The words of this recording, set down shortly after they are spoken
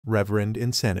Reverend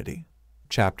Insanity.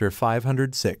 Chapter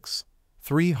 506.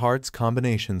 Three Hearts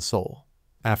Combination Soul.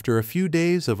 After a few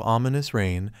days of ominous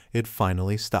rain, it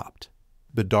finally stopped.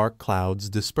 The dark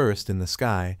clouds dispersed in the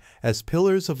sky as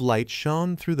pillars of light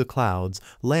shone through the clouds,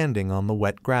 landing on the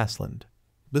wet grassland.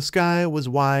 The sky was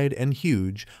wide and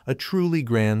huge, a truly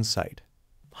grand sight.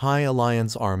 High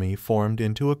Alliance army formed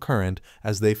into a current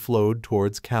as they flowed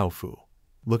towards Kaofu.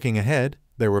 Looking ahead,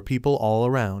 there were people all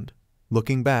around.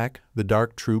 Looking back, the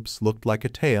dark troops looked like a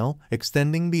tail,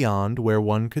 extending beyond where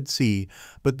one could see,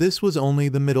 but this was only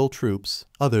the middle troops.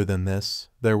 Other than this,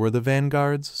 there were the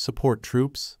vanguards, support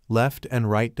troops, left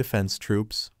and right defense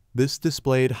troops. This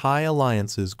displayed High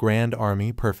Alliance's grand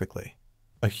army perfectly.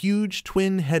 A huge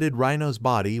twin-headed rhino's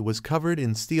body was covered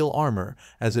in steel armor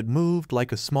as it moved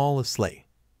like a small sleigh.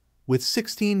 With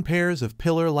 16 pairs of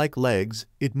pillar-like legs,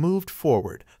 it moved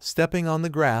forward, stepping on the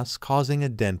grass, causing a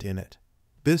dent in it.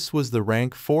 This was the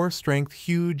rank 4 strength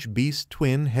huge beast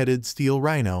twin-headed steel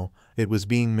rhino. It was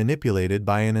being manipulated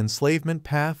by an enslavement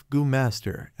path Gu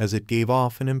master as it gave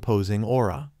off an imposing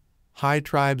aura. High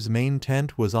Tribe's main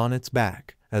tent was on its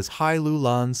back. As Hai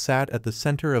Lulan sat at the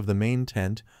center of the main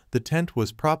tent, the tent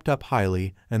was propped up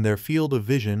highly and their field of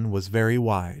vision was very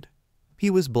wide. He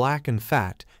was black and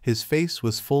fat, his face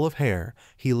was full of hair.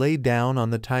 He lay down on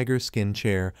the tiger skin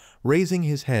chair, raising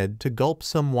his head to gulp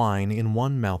some wine in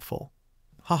one mouthful.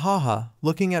 Ha ha ha,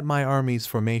 looking at my army's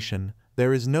formation,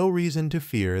 there is no reason to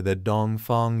fear that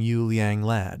Dongfang Yu Liang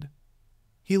lad.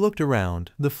 He looked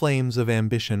around, the flames of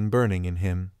ambition burning in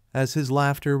him, as his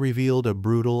laughter revealed a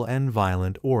brutal and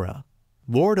violent aura.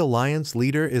 Lord Alliance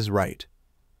leader is right.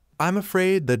 I'm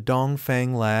afraid that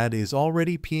Dongfang lad is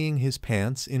already peeing his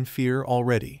pants in fear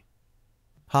already.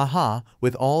 Ha ha,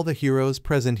 with all the heroes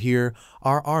present here,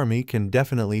 our army can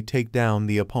definitely take down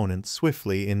the opponent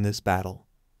swiftly in this battle.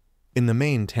 In the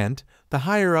main tent, the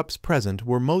higher-ups present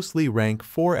were mostly rank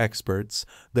 4 experts.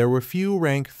 There were few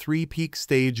rank 3 peak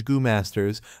stage Gu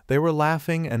masters. They were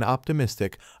laughing and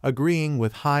optimistic, agreeing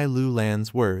with Hai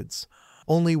Lulan's words.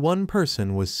 Only one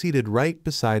person was seated right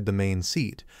beside the main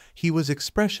seat. He was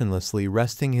expressionlessly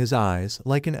resting his eyes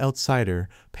like an outsider,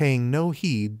 paying no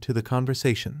heed to the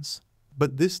conversations.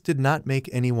 But this did not make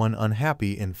anyone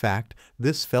unhappy. In fact,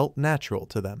 this felt natural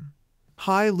to them.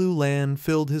 Hai Lulan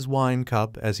filled his wine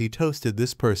cup as he toasted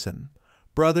this person.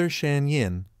 Brother Shan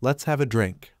Yin, let's have a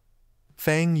drink.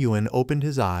 Fang Yuan opened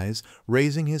his eyes,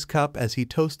 raising his cup as he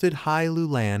toasted Hai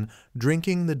Lulan,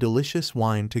 drinking the delicious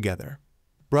wine together.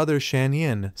 Brother Shan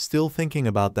Yin, still thinking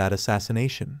about that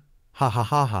assassination. Ha ha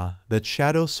ha ha, that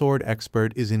shadow sword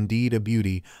expert is indeed a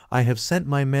beauty. I have sent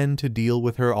my men to deal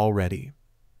with her already.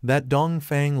 That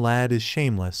Dongfang lad is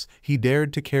shameless. He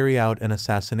dared to carry out an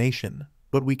assassination.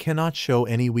 But we cannot show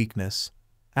any weakness.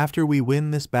 After we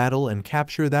win this battle and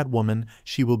capture that woman,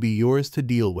 she will be yours to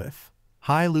deal with.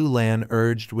 Hai Lulan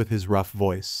urged with his rough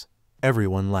voice.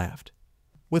 Everyone laughed.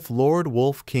 With Lord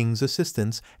Wolf King's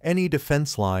assistance, any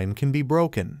defense line can be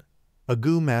broken. A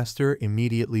Gu master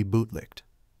immediately bootlicked.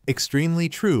 Extremely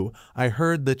true. I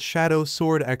heard that shadow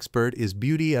sword expert is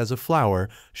beauty as a flower.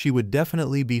 She would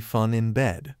definitely be fun in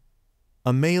bed.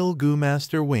 A male Gu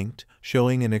master winked,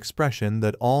 showing an expression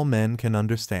that all men can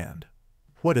understand.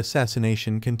 What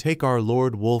assassination can take our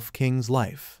Lord Wolf King's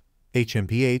life?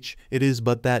 HMPH, it is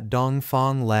but that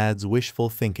Dongfang lad's wishful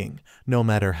thinking. No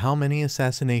matter how many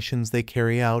assassinations they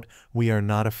carry out, we are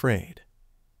not afraid.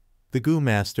 The Gu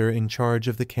master in charge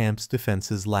of the camp's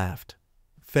defenses laughed.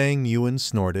 Fang Yuan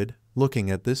snorted,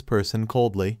 looking at this person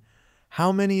coldly.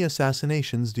 How many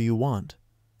assassinations do you want?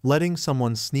 Letting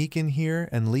someone sneak in here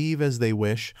and leave as they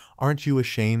wish, aren't you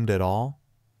ashamed at all?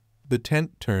 The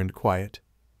tent turned quiet.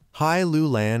 Hai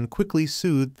Lulan quickly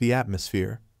soothed the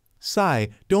atmosphere. Sigh,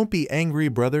 don't be angry,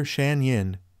 brother Shan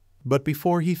Yin. But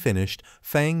before he finished,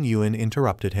 Fang Yuan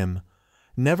interrupted him.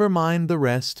 Never mind the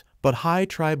rest, but High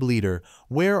Tribe leader,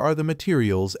 where are the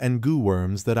materials and Gu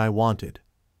worms that I wanted?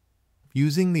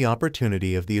 Using the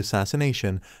opportunity of the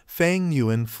assassination, Fang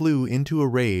Yuan flew into a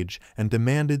rage and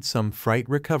demanded some fright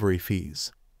recovery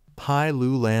fees. Hai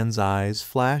Lulan's eyes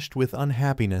flashed with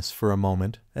unhappiness for a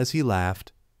moment as he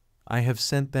laughed. I have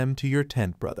sent them to your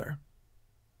tent, brother.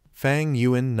 Fang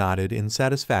Yuan nodded in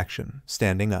satisfaction,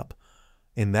 standing up.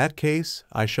 In that case,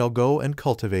 I shall go and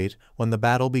cultivate. When the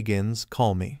battle begins,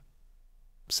 call me.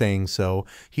 Saying so,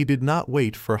 he did not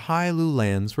wait for Hai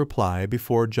Lulan's reply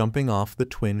before jumping off the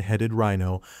twin-headed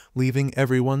rhino, leaving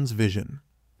everyone's vision.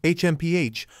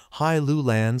 HMPH, Hai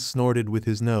Lulan snorted with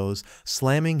his nose,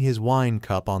 slamming his wine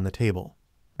cup on the table.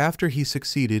 After he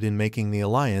succeeded in making the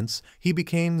alliance, he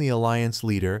became the alliance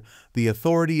leader. The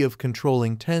authority of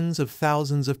controlling tens of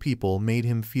thousands of people made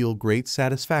him feel great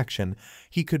satisfaction.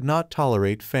 He could not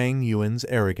tolerate Fang Yuan's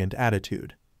arrogant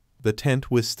attitude. The tent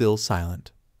was still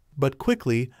silent. But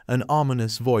quickly, an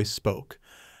ominous voice spoke.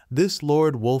 "This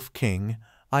Lord Wolf King,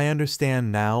 I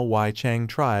understand now why Chang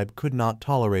tribe could not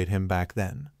tolerate him back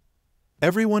then."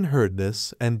 Everyone heard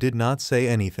this and did not say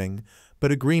anything,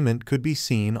 but agreement could be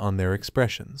seen on their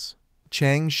expressions.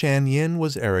 Chang Xianyin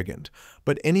was arrogant,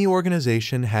 but any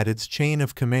organization had its chain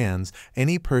of commands.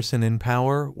 Any person in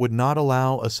power would not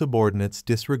allow a subordinate's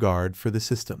disregard for the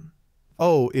system.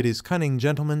 "Oh, it is cunning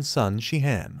gentleman's son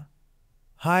Shihan."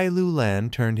 Hai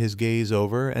Lulan turned his gaze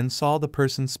over and saw the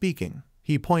person speaking.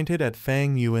 He pointed at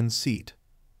Fang Yuan's seat.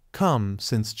 "Come,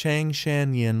 since Chang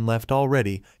Xianyin left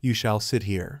already, you shall sit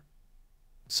here."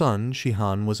 Sun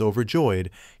Shihan was overjoyed.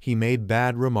 He made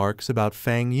bad remarks about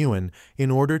Fang Yuan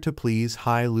in order to please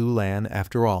Hai Lulan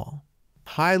after all.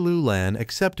 Hai Lulan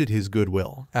accepted his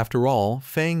goodwill. After all,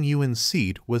 Fang Yuan's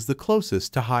seat was the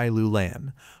closest to Hai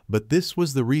Lulan, but this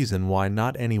was the reason why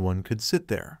not anyone could sit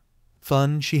there.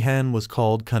 Sun Shihan was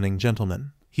called cunning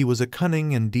gentleman. He was a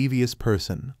cunning and devious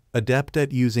person, adept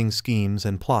at using schemes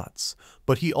and plots,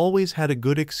 but he always had a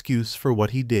good excuse for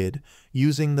what he did,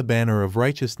 using the banner of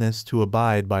righteousness to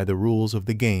abide by the rules of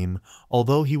the game.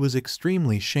 Although he was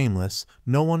extremely shameless,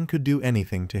 no one could do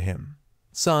anything to him.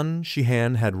 Sun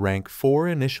Shihan had rank 4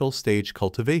 initial stage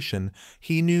cultivation.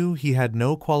 He knew he had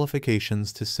no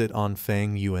qualifications to sit on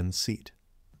Fang Yuan's seat.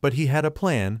 But he had a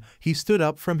plan. He stood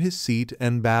up from his seat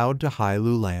and bowed to Hai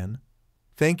Lulan.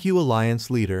 "Thank you, Alliance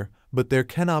Leader, but there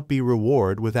cannot be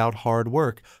reward without hard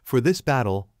work. For this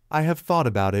battle, I have thought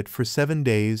about it for 7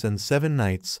 days and 7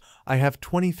 nights. I have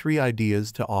 23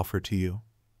 ideas to offer to you."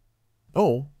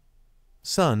 "Oh."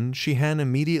 Sun Shihan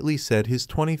immediately said his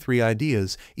 23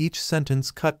 ideas, each sentence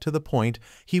cut to the point.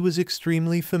 He was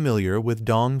extremely familiar with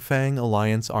Dongfang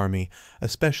Alliance army,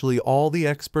 especially all the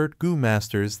expert Gu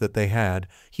masters that they had.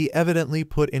 He evidently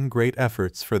put in great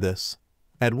efforts for this.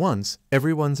 At once,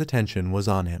 everyone's attention was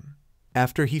on him.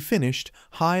 After he finished,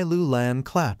 Hai Lulan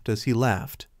clapped as he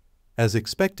laughed. "As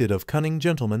expected of cunning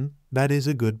gentlemen, that is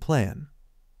a good plan."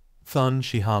 Sun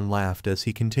Shihan laughed as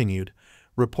he continued.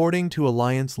 "Reporting to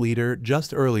Alliance Leader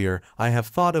just earlier, I have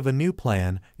thought of a new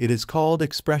plan. It is called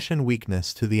Expression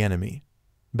Weakness to the Enemy.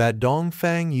 That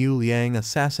Dongfang Yuliang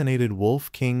assassinated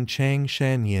Wolf King Chang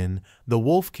Xianyin. The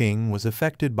Wolf King was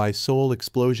affected by Soul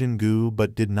Explosion Gu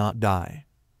but did not die.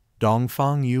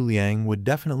 Dongfang Yuliang would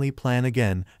definitely plan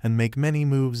again and make many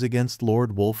moves against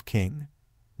Lord Wolf King.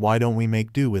 Why don't we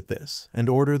make do with this and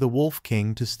order the Wolf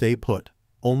King to stay put?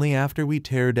 Only after we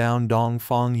tear down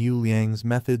Dongfang Yuliang's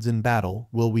methods in battle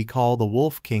will we call the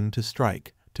Wolf King to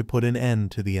strike, to put an end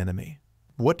to the enemy.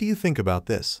 What do you think about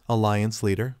this, Alliance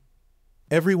Leader?"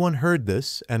 Everyone heard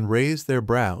this and raised their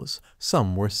brows.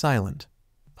 Some were silent.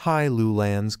 Hai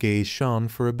Lulan's gaze shone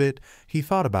for a bit. He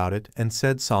thought about it and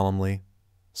said solemnly,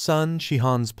 "Sun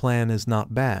Shihan's plan is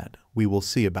not bad. We will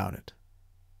see about it."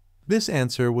 This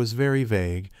answer was very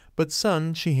vague, but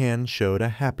Sun Shihan showed a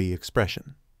happy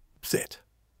expression. "Sit."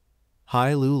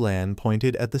 Hai Lulan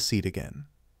pointed at the seat again.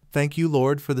 "Thank you,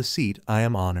 Lord, for the seat. I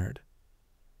am honored."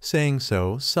 Saying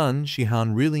so, Sun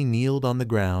Shihan really kneeled on the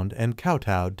ground and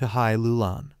kowtowed to Hai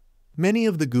Lulan. Many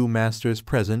of the Gu masters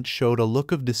present showed a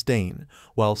look of disdain,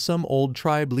 while some old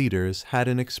tribe leaders had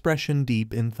an expression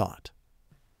deep in thought.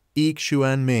 Ik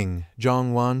Xuan Ming,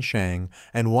 Zhongwan Shang,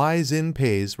 and Wai Xin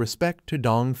pays respect to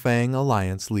Dongfang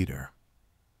Alliance Leader.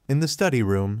 In the study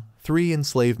room, 3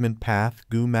 enslavement path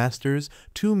Gu masters,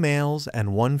 2 males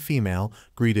and 1 female,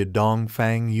 greeted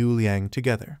Dongfang Yuliang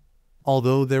together.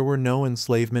 Although there were no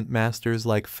enslavement masters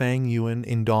like Fang Yuan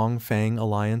in Dongfang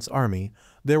Alliance army,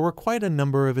 there were quite a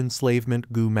number of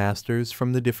enslavement Gu masters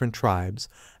from the different tribes,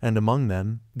 and among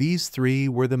them, these 3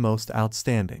 were the most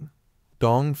outstanding.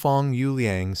 Dongfang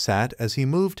Yuliang sat as he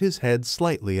moved his head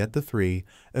slightly at the 3,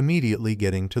 immediately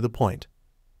getting to the point.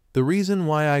 "The reason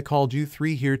why I called you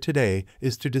 3 here today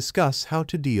is to discuss how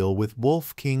to deal with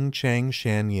Wolf King Chang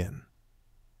Xianyin."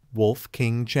 Wolf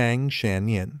King Chang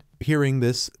Xianyin. Hearing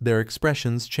this, their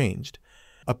expressions changed.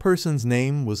 A person's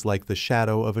name was like the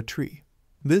shadow of a tree.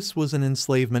 This was an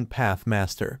enslavement path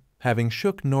master, having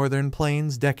shook northern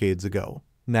plains decades ago.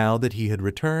 Now that he had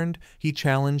returned, he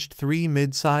challenged 3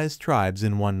 mid-sized tribes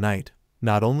in one night.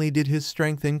 Not only did his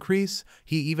strength increase,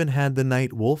 he even had the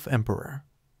Night Wolf Emperor.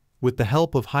 With the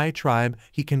help of High Tribe,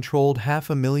 he controlled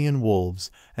 500,000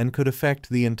 wolves and could effect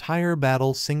the entire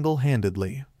battle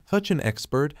single-handedly. Such an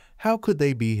expert, how could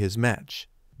they be his match?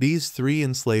 These three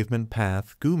enslavement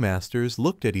path Gu masters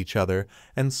looked at each other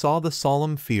and saw the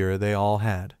solemn fear they all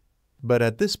had. But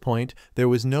at this point, there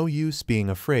was no use being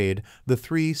afraid. The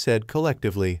three said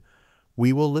collectively,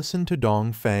 "We will listen to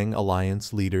Dongfang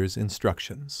Alliance leader's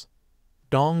instructions."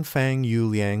 Dongfang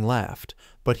Yuliang laughed,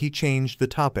 but he changed the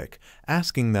topic,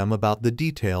 asking them about the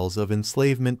details of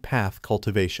enslavement path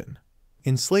cultivation.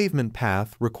 Enslavement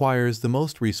path requires the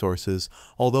most resources.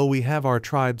 Although we have our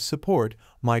tribe's support,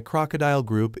 my crocodile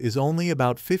group is only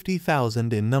about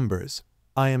 50,000 in numbers.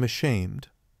 I am ashamed.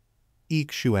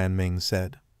 Ik Xuanming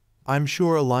said. I'm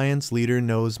sure Alliance leader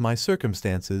knows my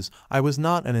circumstances. I was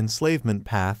not an enslavement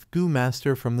path Gu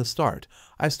master from the start.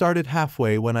 I started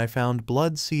halfway when I found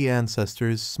Blood Sea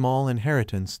ancestors' small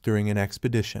inheritance during an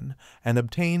expedition, and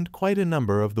obtained quite a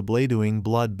number of the Bladuing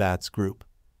Blood Bats group.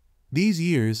 These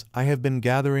years I have been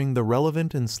gathering the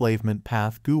relevant enslavement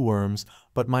path Gu worms,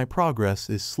 but my progress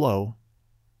is slow.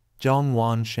 Zhang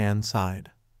Wanshan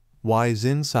sighed. Why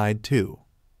Xin sighed too.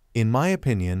 In my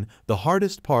opinion, the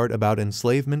hardest part about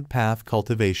enslavement path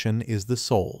cultivation is the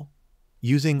soul.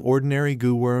 Using ordinary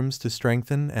Gu worms to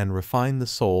strengthen and refine the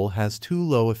soul has too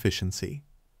low efficiency.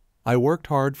 I worked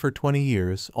hard for 20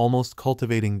 years, almost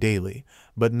cultivating daily,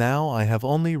 but now I have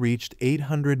only reached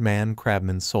 800-man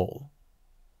crabman soul.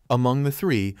 Among the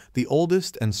three, the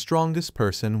oldest and strongest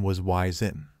person was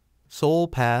Xin. Soul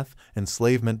path,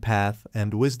 enslavement path,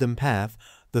 and wisdom path,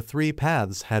 the three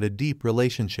paths had a deep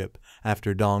relationship.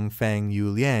 After Dongfang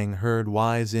Yuliang heard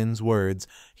Zin's words,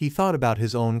 he thought about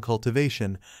his own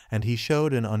cultivation, and he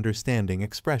showed an understanding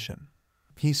expression.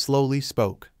 He slowly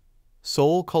spoke.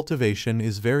 Soul cultivation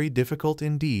is very difficult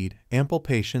indeed. Ample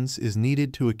patience is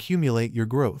needed to accumulate your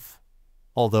growth.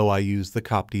 Although I used the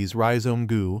Coptes rhizome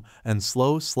Gu and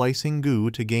slow slicing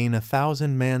Gu to gain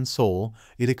 1,000-man soul,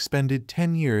 it expended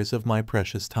 10 years of my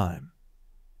precious time.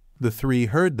 The three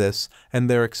heard this, and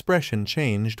their expression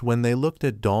changed when they looked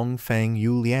at Dongfang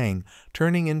Yuliang,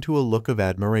 turning into a look of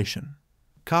admiration.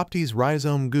 Coptes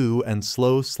rhizome Gu and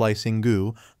slow slicing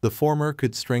Gu, the former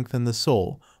could strengthen the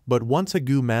soul, but once a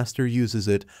Gu master uses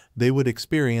it, they would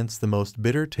experience the most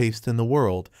bitter taste in the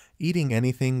world. Eating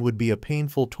anything would be a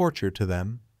painful torture to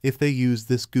them. If they used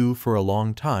this Gu for a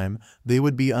long time, they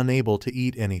would be unable to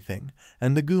eat anything,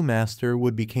 and the Gu master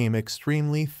would become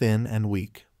extremely thin and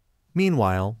weak.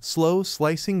 Meanwhile, slow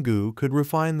slicing Gu could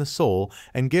refine the soul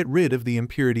and get rid of the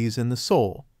impurities in the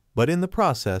soul, but in the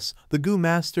process, the Gu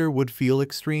master would feel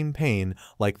extreme pain,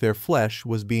 like their flesh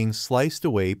was being sliced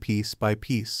away piece by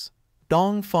piece.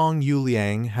 Dongfang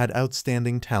Yuliang had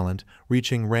outstanding talent,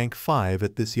 reaching rank 5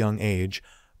 at this young age,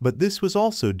 but this was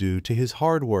also due to his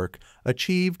hard work,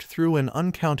 achieved through an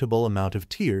uncountable amount of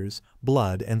tears,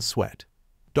 blood, and sweat.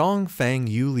 Dongfang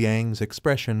Yuliang's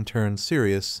expression turned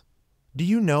serious. Do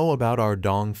you know about our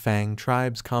Dongfang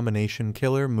tribe's combination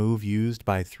killer move used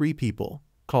by 3 people,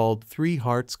 called 3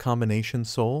 Hearts Combination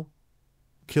Soul?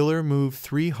 Killer move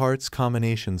 3 Hearts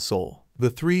Combination Soul. The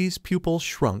 3's pupils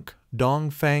shrunk.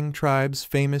 Dongfang tribe's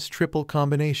famous triple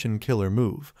combination killer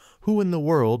move. Who in the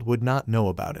world would not know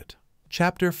about it?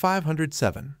 Chapter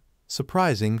 507.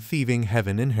 Surprising Thieving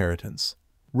Heaven Inheritance.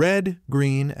 Red,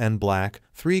 green, and black,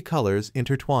 3 colors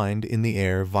intertwined in the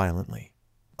air violently.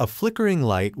 A flickering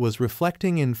light was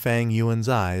reflecting in Fang Yuan's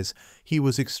eyes. He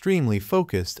was extremely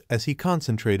focused as he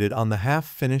concentrated on the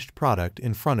half-finished product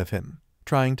in front of him,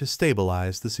 trying to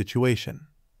stabilize the situation.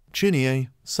 Chinie,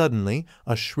 suddenly,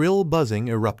 a shrill buzzing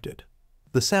erupted.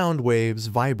 The sound waves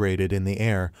vibrated in the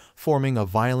air, forming a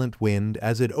violent wind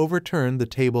as it overturned the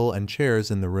table and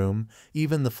chairs in the room.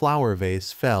 Even the flower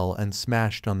vase fell and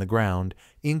smashed on the ground.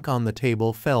 Ink on the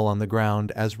table fell on the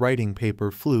ground as writing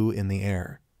paper flew in the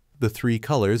air. The 3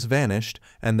 colors vanished,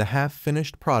 and the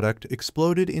half-finished product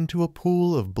exploded into a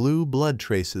pool of blue blood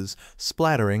traces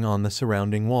splattering on the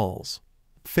surrounding walls.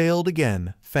 Failed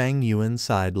again, Fang Yuan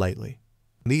sighed lightly.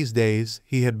 These days,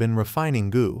 he had been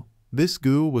refining Gu. This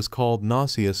Gu was called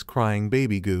Nauseous Crying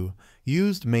Baby Gu,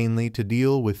 used mainly to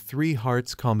deal with 3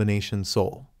 Hearts Combination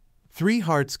Soul. 3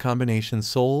 Hearts Combination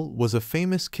Soul was a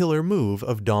famous killer move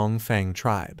of Dongfang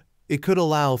tribe. It could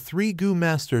allow 3 Gu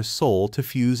Masters' soul to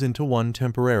fuse into one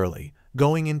temporarily,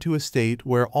 going into a state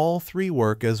where all 3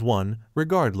 work as one,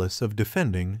 regardless of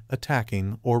defending,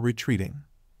 attacking, or retreating.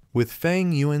 With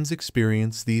Fang Yuan's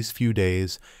experience these few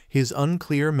days, his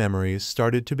unclear memories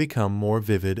started to become more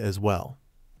vivid as well.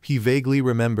 He vaguely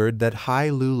remembered that Hai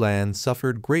Lu Lan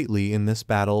suffered greatly in this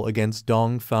battle against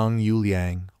Dongfang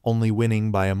Yuliang, only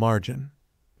winning by a margin.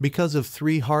 Because of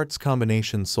 3 Hearts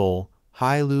Combination Soul,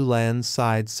 Hai Lu Lan's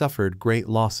side suffered great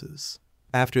losses.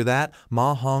 After that,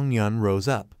 Ma Hongyun rose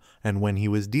up. and when he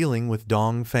was dealing with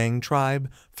Dongfang tribe,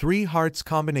 3 Hearts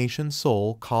combination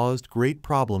soul caused great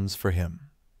problems for him.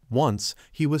 Once,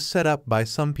 he was set up by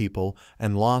some people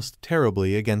and lost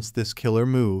terribly against this killer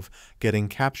move, getting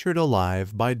captured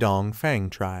alive by Dongfang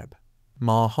tribe.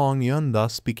 Ma Hongyun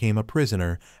thus became a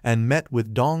prisoner and met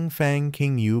with Dongfang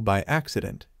King Yu by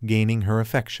accident, gaining her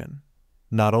affection.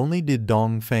 Not only did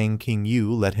Dongfang King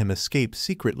Yu let him escape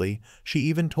secretly, she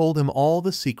even told him all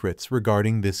the secrets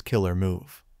regarding this killer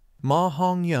move. Ma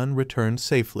Hongyun returned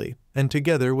safely, and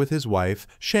together with his wife,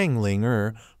 Shangling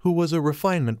who was a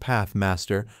refinement path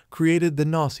master, created the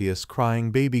nauseous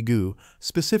crying baby goo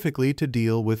specifically to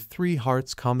deal with 3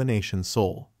 Hearts combination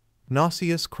soul.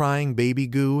 Nauseous crying baby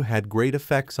goo had great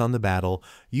effects on the battle.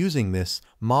 Using this,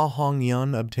 Ma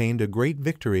Hongyun obtained a great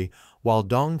victory, while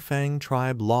Dongfang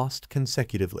tribe lost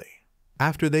consecutively.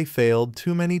 After they failed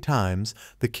too many times,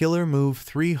 the killer move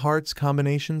 3 Hearts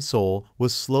combination soul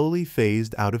was slowly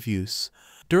phased out of use.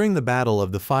 During the Battle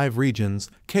of the 5 Regions,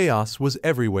 chaos was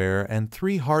everywhere and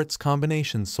 3 Hearts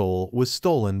combination soul was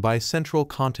stolen by Central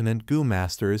Continent Goo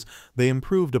Masters. They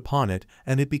improved upon it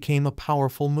and it became a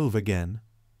powerful move again.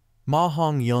 Ma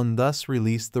Hongyun thus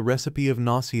released the recipe of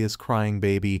nauseous crying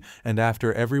baby, and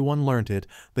after everyone learnt it,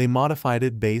 they modified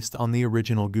it based on the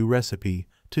original goo recipe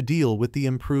to deal with the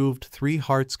improved 3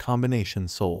 Hearts combination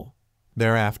soul.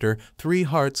 Thereafter, 3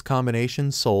 Hearts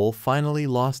combination soul finally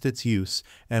lost its use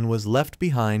and was left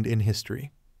behind in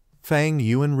history. Fang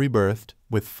Yuan rebirthed,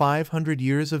 with 500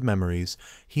 years of memories.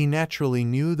 He naturally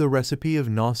knew the recipe of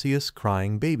nauseous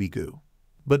crying baby goo.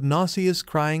 But nauseous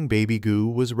crying baby goo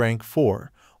was rank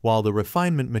 4. While the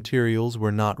refinement materials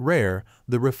were not rare,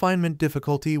 the refinement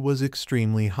difficulty was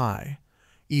extremely high.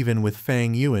 Even with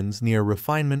Fang Yuan's near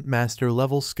refinement master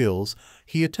level skills,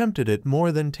 he attempted it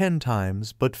more than 10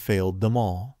 times but failed them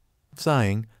all.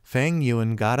 Sighing, Fang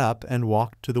Yuan got up and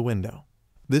walked to the window.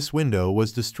 This window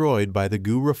was destroyed by the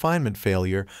goo refinement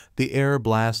failure. The air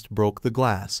blast broke the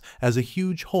glass as a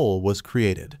huge hole was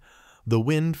created. The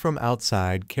wind from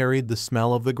outside carried the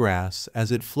smell of the grass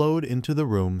as it flowed into the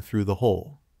room through the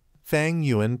hole. Fang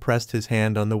Yuan pressed his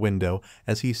hand on the window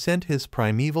as he sent his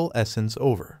primeval essence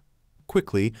over.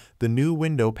 Quickly, the new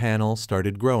window panel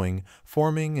started growing,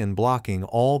 forming and blocking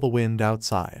all the wind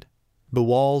outside. The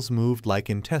walls moved like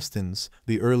intestines.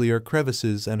 The earlier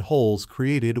crevices and holes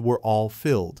created were all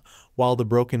filled, while the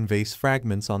broken vase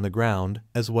fragments on the ground,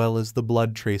 as well as the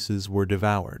blood traces, were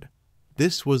devoured.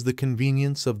 This was the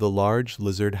convenience of the large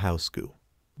lizard house goo.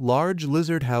 Large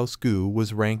lizard house goo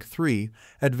was rank 3,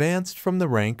 advanced from the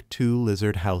rank 2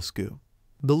 lizard house goo.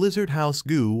 The lizard house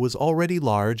goo was already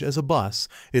large as a bus.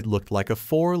 It looked like a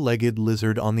 4-legged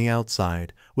lizard on the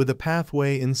outside, with a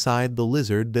pathway inside the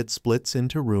lizard that splits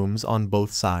into rooms on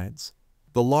both sides.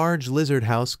 The large lizard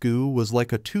house goo was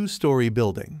like a 2-story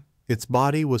building. Its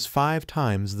body was 5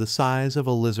 times the size of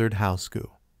a lizard house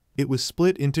goo. It was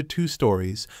split into 2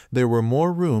 stories. There were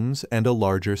more rooms and a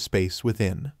larger space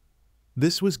within.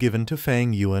 This was given to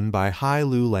Fang Yuan by Hai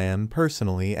Lu Lan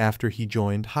personally after he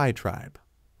joined Hai Tribe.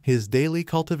 His daily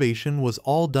cultivation was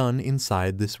all done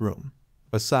inside this room.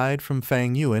 Aside from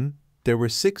Fang Yuan, there were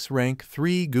 6 rank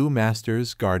 3 goo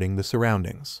masters guarding the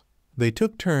surroundings. They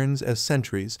took turns as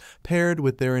sentries, paired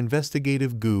with their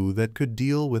investigative goo that could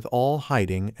deal with all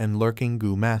hiding and lurking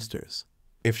goo masters.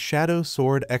 If Shadow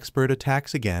Sword Expert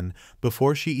attacks again,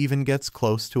 before she even gets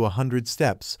close to 100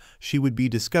 steps, she would be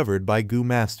discovered by goo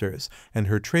masters, and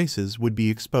her traces would be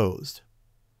exposed.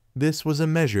 This was a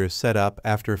measure set up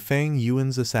after Fang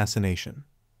Yuan's assassination.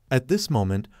 At this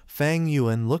moment, Fang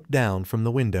Yuan looked down from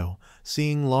the window,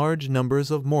 seeing large numbers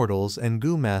of mortals and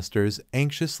goo masters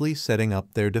anxiously setting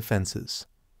up their defenses.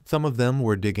 Some of them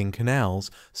were digging canals,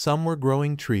 some were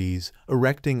growing trees,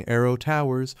 erecting arrow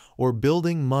towers, or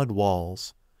building mud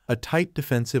walls. A tight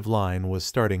defensive line was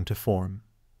starting to form.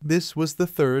 This was the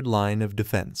 3rd line of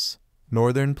defense.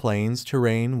 Northern Plains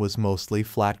terrain was mostly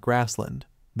flat grassland.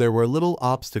 There were little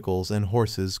obstacles and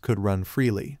horses could run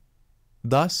freely.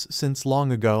 Thus, since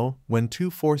long ago, when 2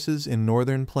 forces in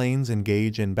Northern Plains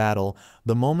engage in battle,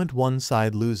 the moment one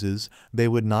side loses, they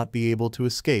would not be able to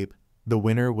escape. The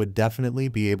winner would definitely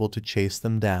be able to chase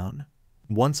them down.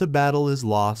 Once a battle is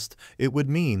lost, it would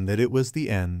mean that it was the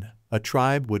end. A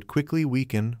tribe would quickly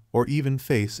weaken or even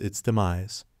face its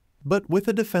demise. But with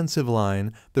a defensive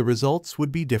line, the results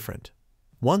would be different.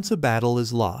 Once a battle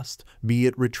is lost, be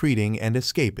it retreating and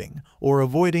escaping, or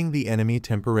avoiding the enemy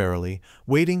temporarily,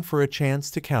 waiting for a chance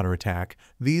to counterattack,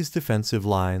 these defensive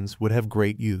lines would have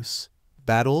great use.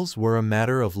 Battles were a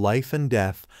matter of life and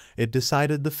death. It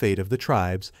decided the fate of the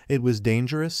tribes. It was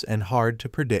dangerous and hard to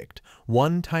predict.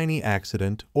 One tiny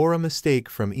accident or a mistake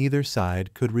from either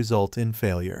side could result in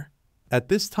failure. At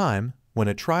this time, when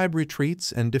a tribe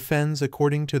retreats and defends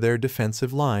according to their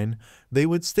defensive line, they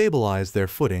would stabilize their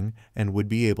footing and would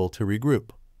be able to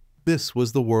regroup. This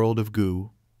was the world of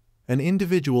Gu. An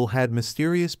individual had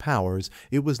mysterious powers.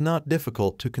 It was not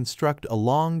difficult to construct a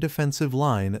long defensive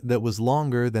line that was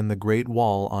longer than the Great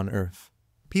Wall on Earth.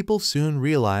 People soon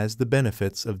realized the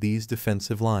benefits of these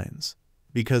defensive lines.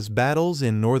 Because battles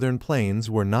in northern plains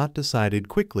were not decided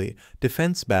quickly,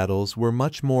 defense battles were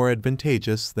much more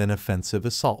advantageous than offensive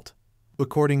assault.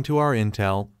 According to our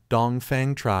intel,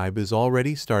 Dongfang tribe is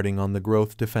already starting on the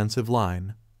growth defensive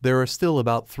line. There are still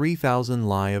about 3,000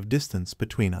 li of distance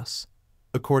between us.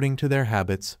 According to their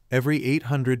habits, every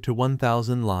 800 to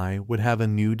 1,000 li would have a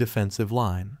new defensive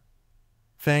line.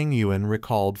 Fang Yuan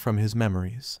recalled from his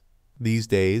memories. These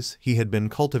days, he had been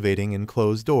cultivating in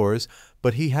closed doors,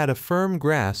 but he had a firm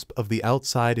grasp of the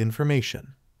outside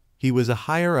information. He was a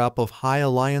higher up of High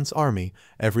Alliance Army.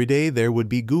 Every day there would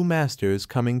be Gu masters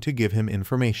coming to give him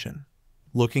information.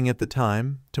 Looking at the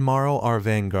time, tomorrow our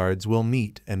vanguards will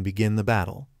meet and begin the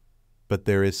battle. But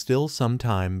there is still some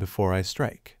time before I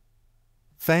strike.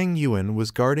 Fang Yuan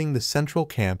was guarding the central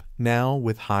camp now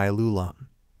with Hai Lulan.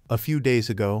 A few days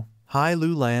ago, Hai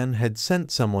Lulan had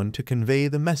sent someone to convey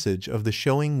the message of the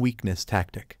showing weakness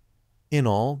tactic. In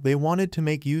all, they wanted to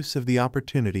make use of the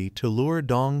opportunity to lure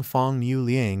Dongfang Yu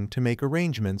Liang to make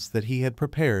arrangements that he had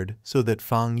prepared so that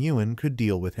Fang Yuan could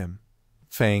deal with him.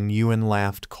 Fang Yuan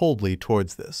laughed coldly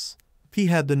towards this. He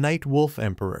had the Night Wolf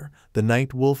Emperor. The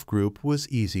Night Wolf group was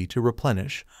easy to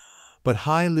replenish. But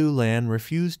Hai Lulan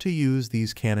refused to use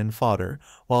these cannon fodder.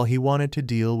 While he wanted to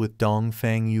deal with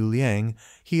Dongfang Yu Liang,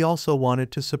 he also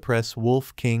wanted to suppress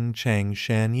Wolf King Chang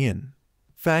Shanyin.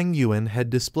 Fang Yuan had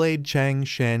displayed Chang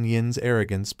Shanyin's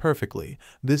arrogance perfectly.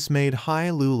 This made Hai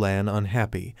Lulan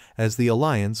unhappy. As the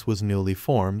alliance was newly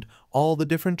formed, all the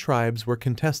different tribes were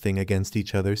contesting against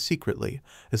each other secretly,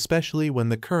 especially when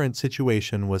the current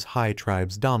situation was Hai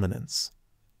tribe's dominance.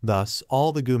 Thus,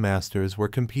 all the Gu masters were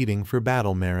competing for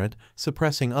battle merit,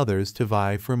 suppressing others to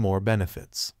vie for more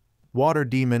benefits. Water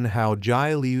demon Hao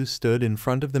Jai Liu stood in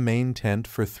front of the main tent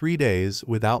for 3 days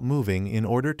without moving in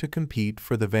order to compete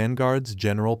for the vanguard's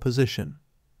general position.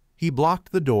 He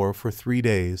blocked the door for 3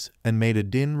 days and made a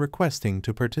din requesting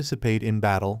to participate in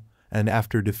battle, and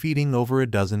after defeating over a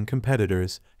dozen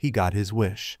competitors, he got his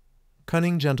wish.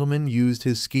 Cunning gentleman used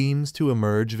his schemes to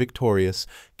emerge victorious,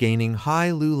 gaining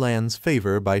Hai Lulan's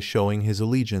favor by showing his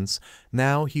allegiance.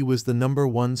 Now he was the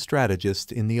 #1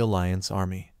 strategist in the alliance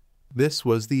army. This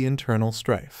was the internal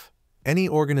strife. Any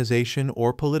organization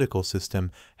or political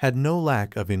system had no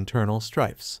lack of internal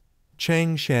strifes.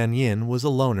 Chang Shanyin was a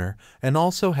loner and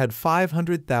also had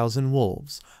 500,000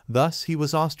 wolves. Thus he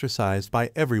was ostracized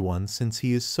by everyone since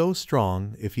he is so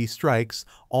strong. If he strikes,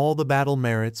 all the battle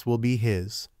merits will be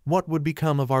his. What would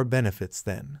become of our benefits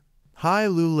then? Hai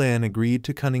Lulan agreed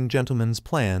to Cunning Gentleman's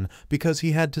plan because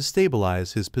he had to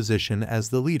stabilize his position as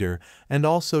the leader and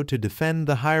also to defend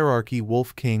the hierarchy.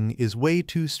 Wolf King is way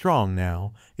too strong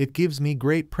now. It gives me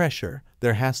great pressure.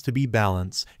 There has to be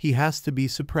balance. He has to be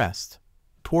suppressed.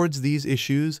 Towards these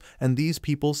issues and these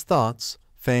people's thoughts,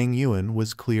 Fang Yuan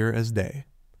was clear as day.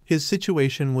 His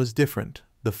situation was different.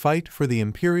 The fight for the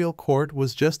imperial court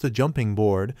was just a jumping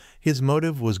board. His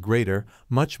motive was greater,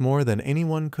 much more than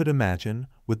anyone could imagine.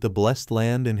 With the blessed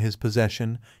land in his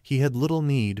possession, he had little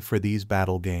need for these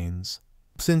battle gains.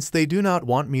 Since they do not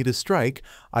want me to strike,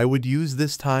 I would use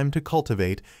this time to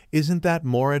cultivate. Isn't that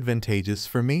more advantageous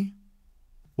for me?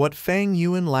 What Fang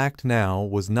Yuan lacked now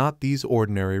was not these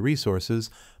ordinary resources,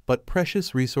 but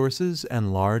precious resources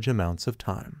and large amounts of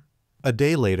time. A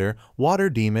day later, Water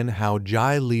Demon Hao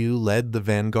Jai Liu led the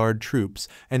vanguard troops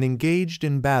and engaged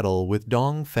in battle with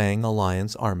Dongfang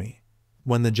Alliance Army.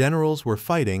 When the generals were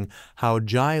fighting, Hao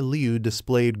Jai Liu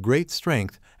displayed great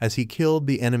strength as he killed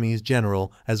the enemy's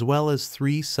general as well as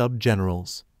 3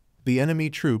 sub-generals. The enemy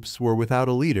troops were without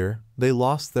a leader. They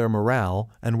lost their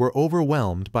morale and were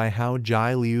overwhelmed by Hao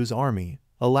Jai Liu's army,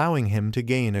 allowing him to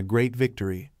gain a great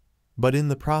victory. But in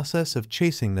the process of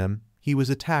chasing them, he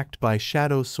was attacked by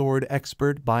Shadow Sword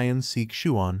expert Bian Sik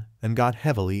Xuan and got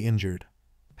heavily injured.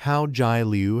 Hao Jai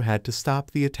Liu had to stop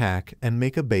the attack and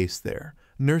make a base there,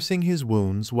 nursing his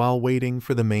wounds while waiting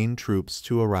for the main troops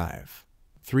to arrive.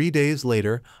 3 days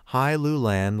later, Hai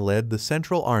Lulan led the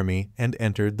central army and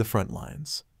entered the front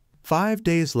lines. 5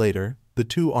 days later, the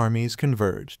 2 armies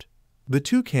converged. The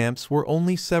 2 camps were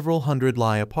only several hundred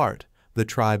li apart. The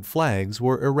tribe flags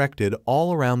were erected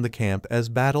all around the camp as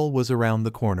battle was around the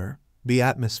corner. The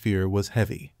atmosphere was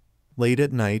heavy. Late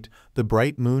at night, the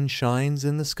bright moon shines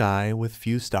in the sky with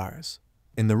few stars.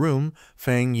 In the room,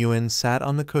 Fang Yuan sat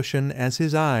on the cushion as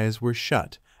his eyes were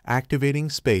shut, activating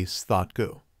Space Thought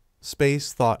Goo.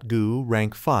 Space Thought Goo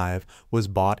rank 5 was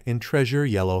bought in Treasure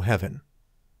Yellow Heaven.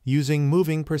 Using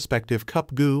Moving Perspective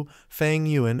Cup Goo, Fang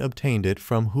Yuan obtained it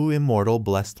from Hu Immortal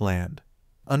Blessed Land.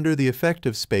 Under the effect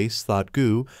of Space Thought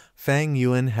Goo, Fang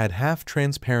Yuan had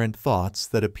half-transparent thoughts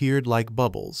that appeared like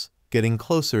bubbles, getting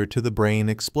closer to the Brain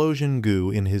Explosion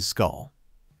Goo in his skull.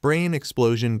 Brain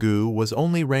Explosion Goo was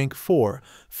only rank 4.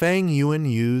 Fang Yuan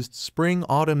used Spring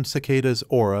Autumn Cicada's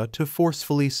aura to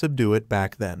forcefully subdue it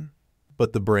back then.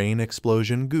 But the Brain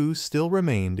Explosion Goo still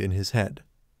remained in his head.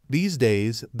 These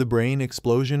days, the Brain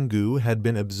Explosion Goo had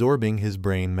been absorbing his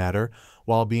brain matter.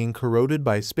 While being corroded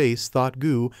by Space Thought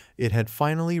Goo, it had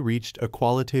finally reached a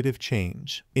qualitative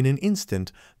change. In an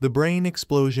instant, the Brain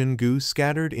Explosion Goo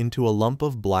scattered into a lump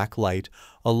of black light,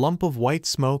 a lump of white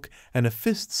smoke, and a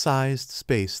fist-sized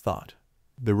space thought.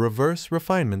 The reverse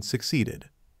refinement succeeded.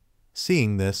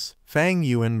 Seeing this, Fang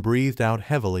Yuan breathed out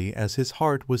heavily as his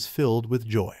heart was filled with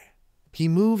joy. He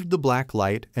moved the black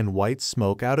light and white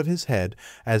smoke out of his head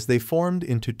as they formed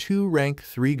into 2 rank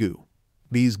 3 goo.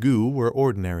 These goo were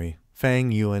ordinary. Fang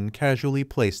Yuan casually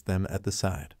placed them at the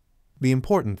side. The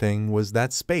important thing was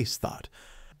that space thought.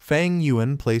 Fang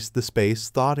Yuan placed the space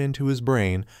thought into his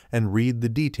brain and read the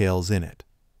details in it.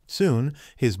 Soon,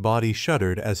 his body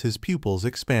shuddered as his pupils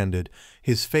expanded,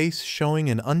 his face showing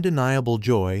an undeniable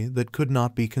joy that could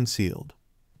not be concealed.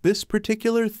 This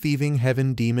particular Thieving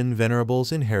Heaven Demon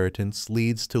Venerable's inheritance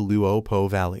leads to Luo Po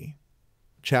Valley.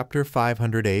 Chapter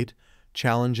 508,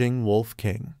 Challenging Wolf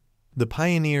King. The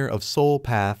pioneer of Soul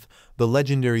Path, the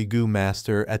legendary Goo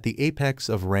Master at the apex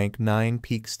of rank 9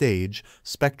 peak stage,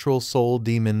 Spectral Soul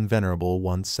Demon Venerable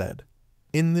once said,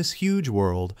 "In this huge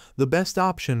world, the best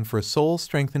option for soul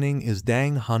strengthening is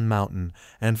Dang Hun Mountain,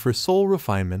 and for soul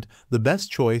refinement, the best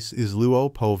choice is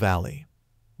Luo Po Valley.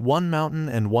 One mountain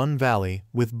and one valley,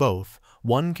 with both,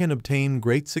 one can obtain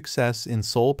great success in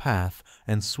Soul Path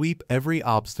and sweep every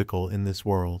obstacle in this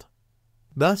world."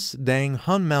 Thus, Dang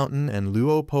Hun Mountain and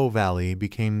Luo Po Valley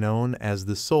became known as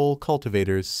the Soul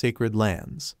Cultivator's sacred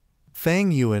lands.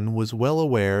 Fang Yuan was well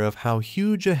aware of how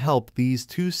huge a help these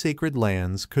 2 sacred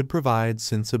lands could provide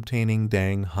since obtaining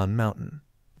Dang Hun Mountain.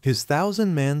 His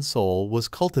 1,000-man soul was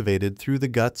cultivated through the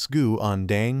Guts Goo on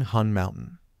Dang Hun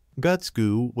Mountain. Guts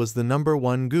Goo was the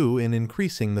 #1 goo in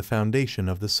increasing the foundation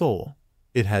of the soul.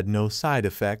 It had no side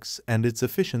effects, and its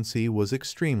efficiency was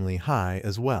extremely high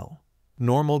as well.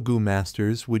 Normal Goo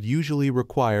Masters would usually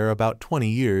require about 20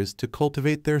 years to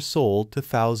cultivate their soul to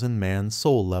 1,000-man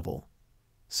soul level.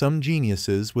 Some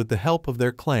geniuses, with the help of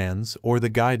their clans or the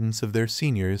guidance of their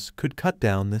seniors, could cut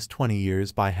down this 20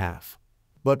 years by half.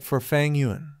 But for Fang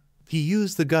Yuan, he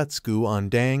used the Guts Goo on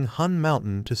Dang Hun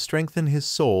Mountain to strengthen his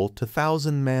soul to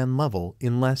 1,000-man level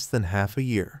in less than half a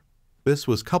year. This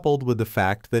was coupled with the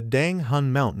fact that Dang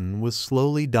Hun Mountain was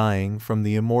slowly dying from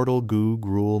the immortal Goo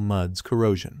Gruel Mud's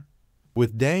corrosion.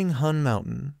 With Dang Hun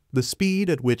Mountain, the speed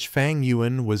at which Fang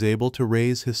Yuan was able to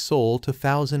raise his soul to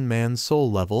 1,000-man soul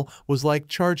level was like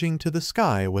charging to the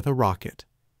sky with a rocket.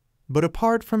 But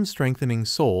apart from strengthening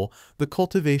soul, the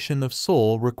cultivation of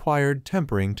soul required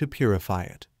tempering to purify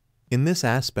it. In this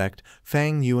aspect,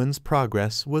 Fang Yuan's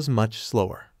progress was much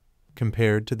slower.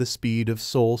 Compared to the speed of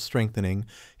soul strengthening,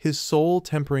 his soul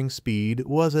tempering speed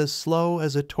was as slow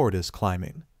as a tortoise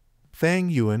climbing. Fang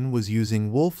Yuan was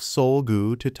using Wolf Soul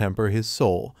Goo to temper his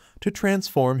soul, to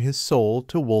transform his soul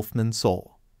to Wolfman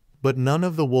Soul. But none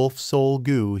of the Wolf Soul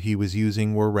Goo he was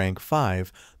using were rank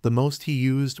 5, the most he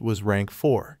used was rank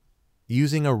 4.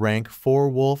 Using a rank 4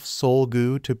 Wolf Soul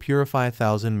Goo to purify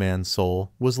 1,000-man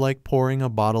soul was like pouring a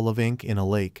bottle of ink in a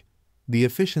lake. The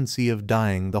efficiency of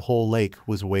dyeing the whole lake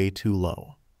was way too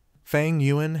low. Fang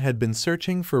Yuan had been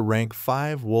searching for rank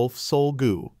 5 Wolf Soul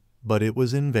Goo, but it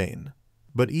was in vain.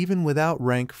 But even without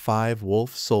rank 5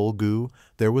 Wolf Soul Goo,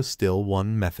 there was still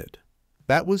one method.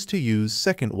 That was to use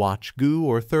 2nd Watch Goo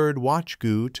or 3rd Watch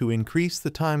Goo to increase the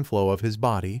time flow of his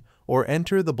body, or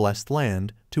enter the Blessed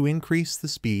Land to increase the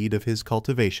speed of his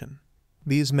cultivation.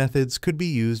 These methods could be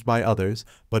used by others,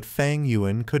 but Fang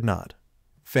Yuan could not.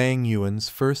 Fang Yuan's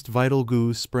first vital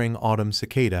Goo, Spring Autumn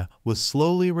Cicada, was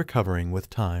slowly recovering with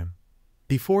time.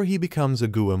 Before he becomes a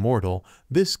Goo Immortal,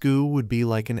 this Goo would be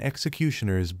like an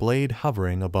executioner's blade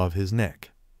hovering above his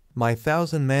neck. My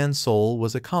 1,000-man soul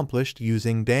was accomplished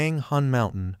using Dang Hun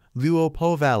Mountain. Luo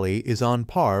Po Valley is on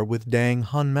par with Dang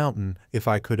Hun Mountain if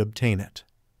I could obtain it.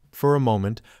 For a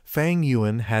moment, Fang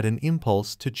Yuan had an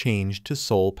impulse to change to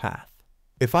Soul Path.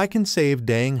 If I can save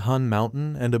Dang Hun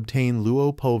Mountain and obtain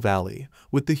Luo Po Valley,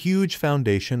 with the huge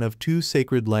foundation of 2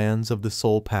 sacred lands of the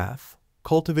Soul Path,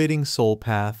 cultivating Soul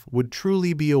Path would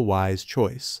truly be a wise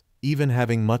choice. even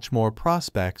having much more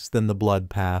prospects than the blood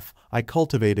path I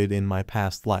cultivated in my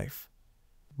past life.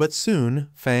 But soon,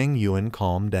 Fang Yuan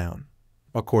calmed down.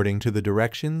 According to the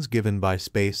directions given by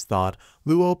Space Thought,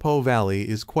 Luopo Valley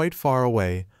is quite far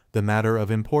away. The matter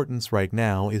of importance right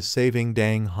now is saving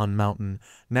Dang Hun Mountain.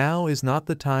 Now is not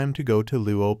the time to go to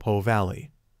Luopo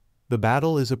Valley. The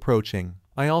battle is approaching.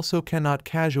 I also cannot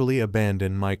casually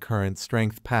abandon my current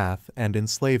strength path and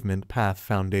enslavement path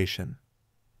foundation.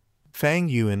 Fang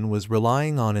Yuan was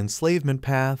relying on enslavement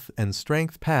path and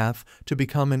strength path to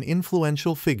become an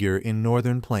influential figure in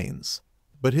Northern Plains.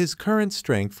 But his current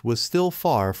strength was still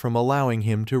far from allowing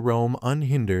him to roam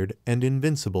unhindered and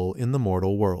invincible in the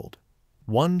mortal world.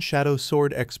 One shadow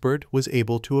sword expert was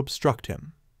able to obstruct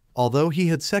him. Although he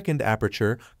had second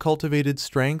aperture, cultivated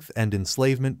strength and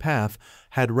enslavement path,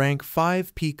 had rank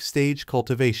 5 peak stage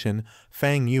cultivation,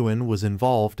 Fang Yuan was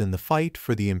involved in the fight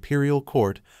for the imperial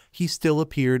court, he still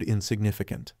appeared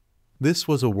insignificant. This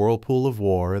was a whirlpool of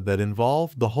war that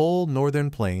involved the whole Northern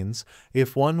Plains.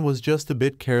 If one was just a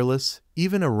bit careless,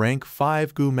 even a rank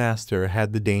 5 Gu master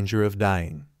had the danger of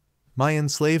dying. My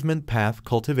enslavement path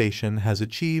cultivation has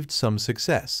achieved some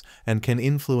success and can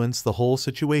influence the whole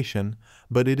situation,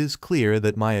 but it is clear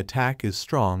that my attack is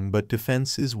strong but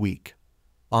defense is weak.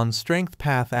 On strength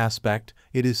path aspect,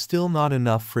 it is still not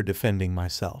enough for defending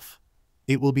myself.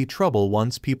 It will be trouble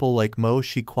once people like Mo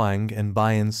Shiquang and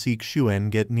Bian Sik Xuan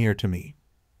get near to me.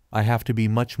 I have to be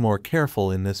much more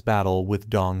careful in this battle with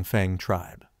Dongfeng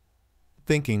tribe.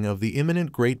 Thinking of the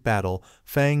imminent great battle,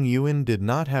 Fang Yuan did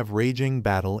not have raging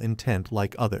battle intent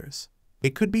like others.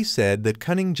 It could be said that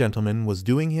Cunning Gentleman was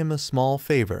doing him a small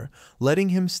favor, letting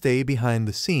him stay behind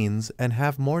the scenes and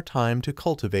have more time to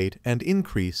cultivate and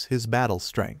increase his battle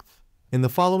strength. In the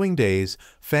following days,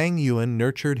 Fang Yuan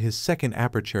nurtured his second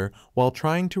aperture while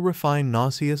trying to refine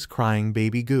nauseous crying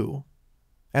baby Gu.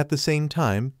 At the same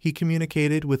time, he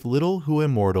communicated with Little Hu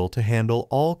Immortal to handle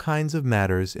all kinds of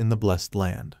matters in the Blessed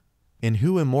Land. In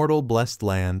Hu Immortal Blessed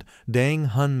Land, Dang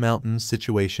Hun Mountain's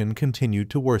situation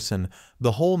continued to worsen.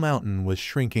 The whole mountain was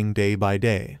shrinking day by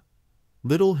day.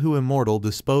 Little Hu Immortal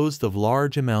disposed of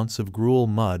large amounts of gruel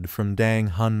mud from Dang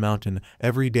Hun Mountain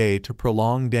every day to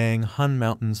prolong Dang Hun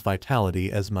Mountain's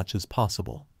vitality as much as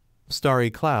possible.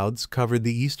 Starry clouds covered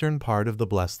the eastern part of the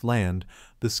Blessed Land.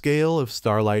 The scale of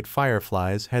starlight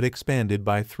fireflies had expanded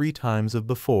by 3 times of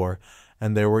before,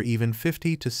 and there were even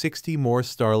 50 to 60 more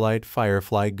starlight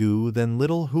firefly Gu than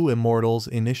Little Hu Immortal's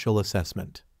initial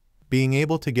assessment. Being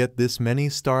able to get this many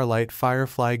starlight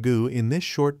firefly Gu in this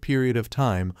short period of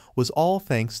time was all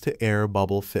thanks to air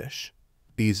bubble fish.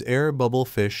 These air bubble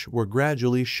fish were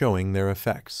gradually showing their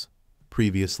effects.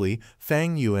 Previously,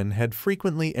 Fang Yuan had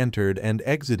frequently entered and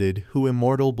exited Hu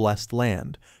Immortal Blessed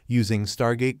Land, using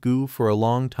Stargate Gu for a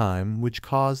long time, which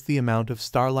caused the amount of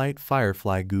starlight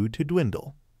firefly Gu to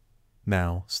dwindle.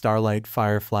 Now, starlight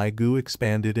firefly Gu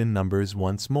expanded in numbers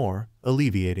once more,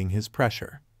 alleviating his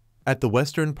pressure. At the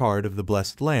western part of the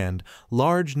Blessed Land,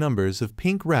 large numbers of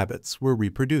pink rabbits were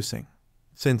reproducing.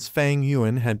 Since Fang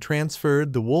Yuan had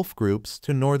transferred the wolf groups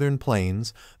to Northern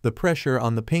Plains, the pressure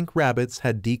on the pink rabbits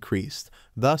had decreased,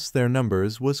 thus their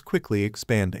numbers was quickly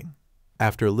expanding.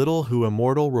 After Little Hu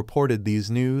Immortal reported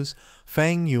these news,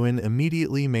 Fang Yuan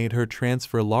immediately made her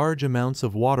transfer large amounts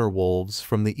of water wolves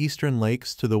from the eastern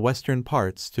lakes to the western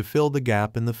parts to fill the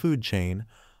gap in the food chain,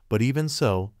 but even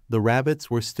so, the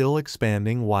rabbits were still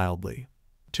expanding wildly.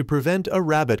 To prevent a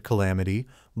rabbit calamity,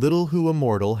 Little Hu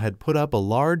Immortal had put up a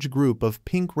large group of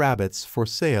pink rabbits for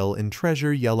sale in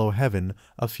Treasure Yellow Heaven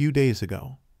a few days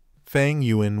ago. Fang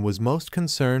Yuan was most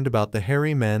concerned about the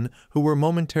hairy men who were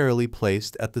momentarily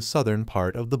placed at the southern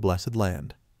part of the Blessed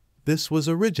Land. This was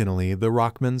originally the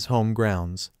Rockman's home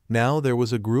grounds. Now there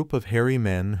was a group of hairy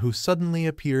men who suddenly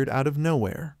appeared out of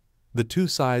nowhere. The two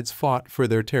sides fought for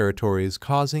their territories,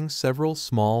 causing several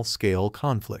small-scale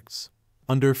conflicts.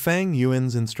 Under Fang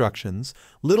Yuan's instructions,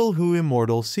 Little Hu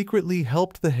Immortal secretly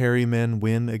helped the hairy men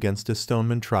win against a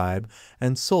Stoneman tribe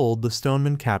and sold the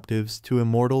Stoneman captives to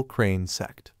Immortal Crane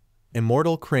sect.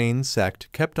 Immortal Crane sect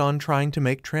kept on trying to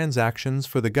make transactions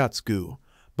for the Guts Gu,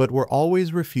 but were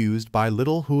always refused by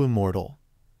Little Hu Immortal.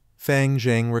 Fang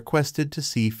Zhang requested to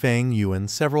see Fang Yuan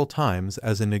several times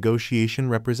as a negotiation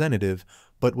representative,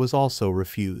 but was also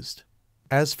refused.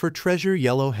 As for Treasure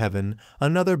Yellow Heaven,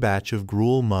 another batch of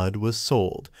gruel mud was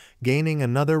sold, gaining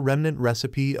another remnant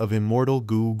recipe of Immortal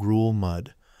Gu gruel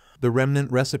mud. The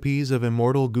remnant recipes of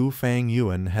Immortal Gu Fang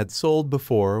Yuan had sold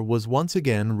before was once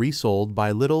again resold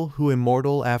by Little Hu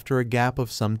Immortal after a gap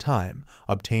of some time,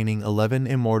 obtaining 11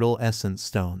 Immortal Essence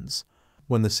Stones.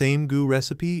 When the same goo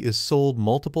recipe is sold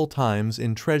multiple times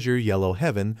in Treasure Yellow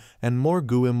Heaven and more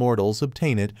goo immortals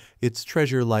obtain it, its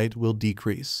treasure light will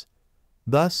decrease.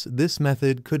 Thus, this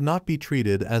method could not be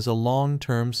treated as a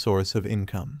long-term source of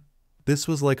income. This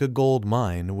was like a gold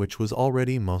mine which was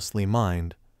already mostly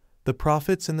mined. The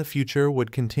profits in the future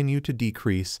would continue to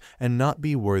decrease and not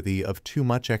be worthy of too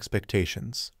much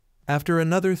expectations. After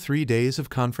another 3 days of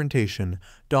confrontation,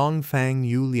 Dongfang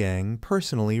Yuliang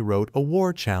personally wrote a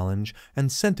war challenge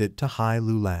and sent it to Hai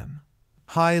Lulan.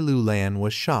 Hai Lulan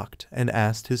was shocked and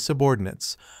asked his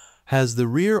subordinates, "Has the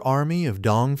rear army of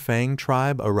Dongfang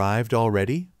tribe arrived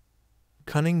already?"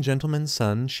 Cunning Gentleman's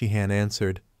son Shihan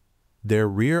answered, "Their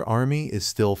rear army is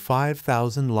still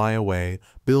 5,000 li away,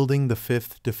 building the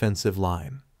 5th defensive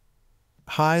line."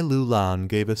 Hai Lulan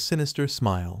gave a sinister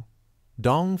smile.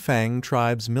 Dongfang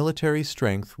tribe's military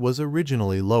strength was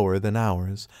originally lower than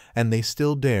ours, and they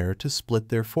still dare to split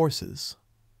their forces.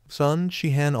 Sun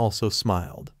Shihan also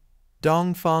smiled.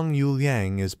 Dongfang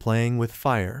Yuliang is playing with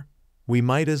fire. We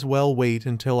might as well wait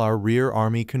until our rear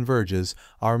army converges.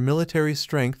 Our military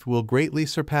strength will greatly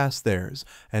surpass theirs,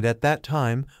 and at that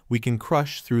time we can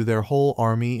crush through their whole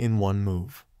army in one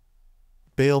move.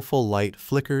 Baleful light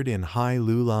flickered in Hai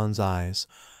Lulan's eyes.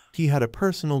 He had a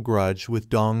personal grudge with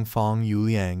Dongfang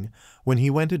Yuliang. When he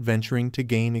went adventuring to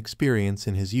gain experience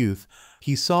in his youth,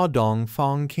 he saw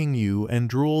Dongfang King Yu and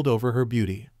drooled over her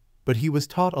beauty. But he was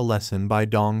taught a lesson by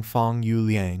Dongfang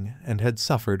Yuliang and had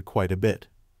suffered quite a bit.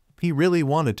 He really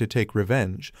wanted to take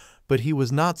revenge, but he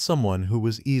was not someone who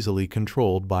was easily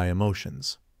controlled by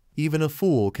emotions. Even a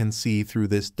fool can see through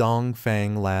this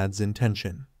Dongfang lad's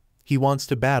intention. He wants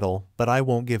to battle, but I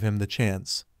won't give him the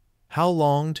chance. "How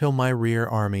long till my rear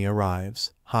army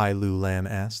arrives?" Hai Lulan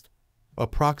asked.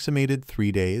 "Approximated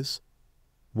 3 days."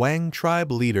 Wang tribe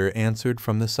leader answered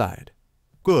from the side.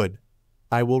 "Good.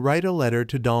 I will write a letter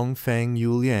to Dongfang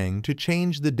Yuliang to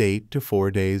change the date to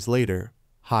 4 days later."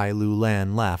 Hai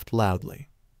Lulan laughed loudly.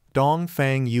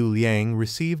 Dongfang Yuliang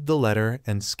received the letter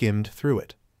and skimmed through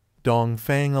it.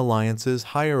 Dongfang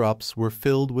Alliance's higher-ups were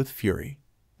filled with fury.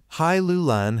 Hai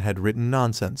Lulan had written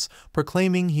nonsense,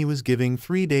 proclaiming he was giving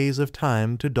 3 days of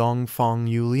time to Dongfang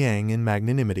Yuliang in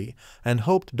magnanimity, and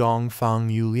hoped Dongfang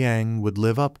Yuliang would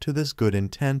live up to this good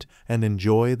intent and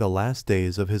enjoy the last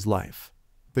days of his life.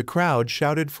 The crowd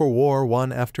shouted for war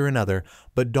one after another,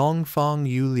 but Dongfang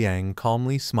Yuliang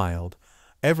calmly smiled.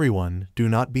 "Everyone, do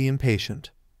not be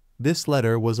impatient. This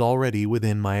letter was already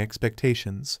within my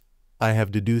expectations. I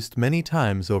have deduced many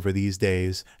times over these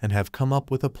days and have come up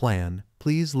with a plan.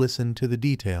 Please listen to the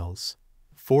details."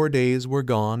 4 days were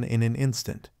gone in an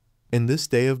instant. In this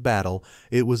day of battle,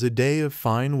 it was a day of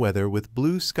fine weather with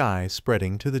blue sky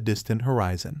spreading to the distant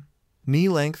horizon.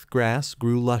 Knee-length grass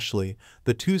grew lushly.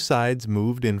 The two sides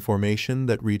moved in formation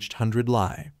that reached 100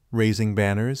 li, raising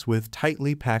banners with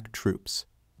tightly packed troops.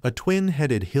 A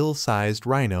twin-headed hill-sized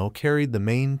rhino carried the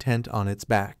main tent on its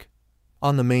back.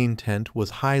 On the main tent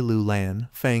was Hai Lulan,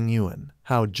 Fang Yuan,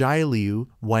 Hao Jai Liu,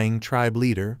 Wang tribe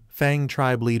leader, Fang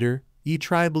tribe leader, Yi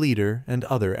tribe leader, and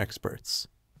other experts.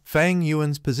 Fang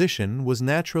Yuan's position was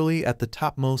naturally at the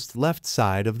topmost left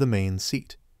side of the main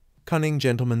seat. Cunning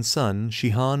Gentleman's son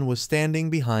Shihan was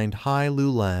standing behind Hai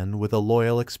Lulan with a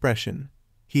loyal expression.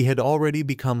 He had already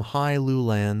become Hai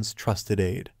Lulan's trusted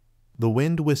aide. The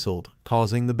wind whistled,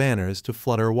 causing the banners to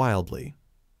flutter wildly.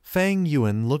 Fang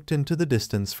Yuan looked into the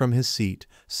distance from his seat,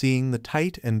 seeing the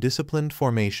tight and disciplined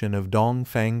formation of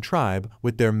Dongfang tribe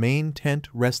with their main tent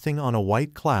resting on a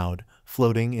white cloud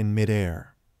floating in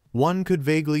mid-air. One could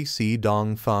vaguely see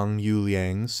Dongfang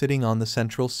Yuliang sitting on the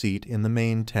central seat in the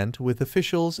main tent with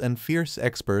officials and fierce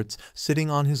experts sitting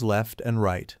on his left and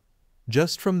right.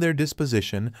 Just from their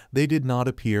disposition, they did not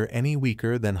appear any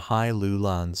weaker than Hai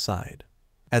Lulan's side.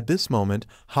 At this moment,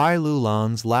 Hai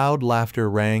Lulan's loud laughter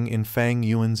rang in Fang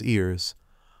Yuan's ears.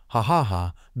 "Ha ha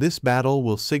ha, this battle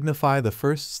will signify the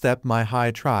first step my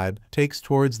Hai tribe takes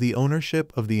towards the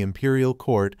ownership of the imperial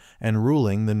court and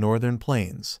ruling the northern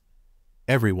plains.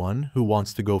 Everyone who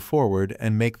wants to go forward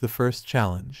and make the first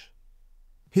challenge."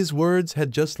 His words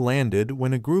had just landed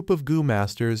when a group of Gu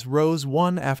masters rose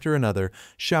one after another,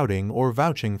 shouting or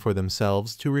vouching for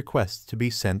themselves to request to be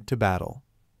sent to battle.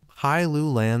 Hai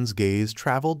Lulan's gaze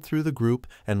traveled through the group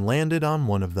and landed on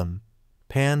one of them.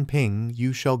 "Pan Ping,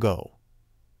 you shall go."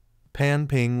 Pan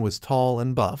Ping was tall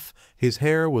and buff. His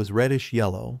hair was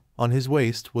reddish-yellow. On his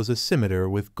waist was a scimitar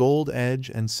with gold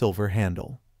edge and silver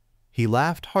handle. He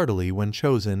laughed heartily when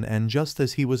chosen, and just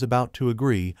as he was about to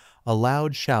agree, a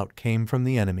loud shout came from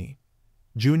the enemy.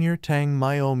 "Junior Tang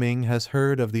Mioming has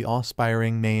heard of the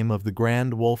aspiring name of the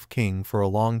Grand Wolf King for a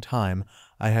long time.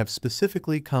 I have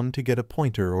specifically come to get a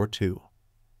pointer or two."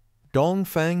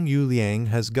 Dongfang Yuliang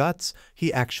has guts.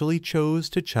 He actually chose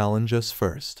to challenge us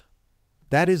first.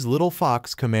 That is Little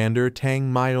Fox Commander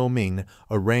Tang Miaoming,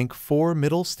 a rank 4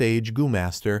 middle stage Gu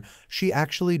Master. She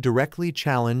actually directly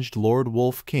challenged Lord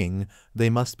Wolf King. They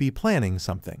must be planning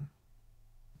something.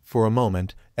 For a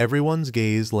moment, everyone's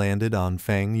gaze landed on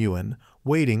Fang Yuan,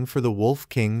 waiting for the Wolf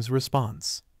King's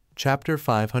response. Chapter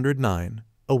 509.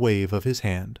 A Wave of His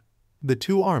Hand. The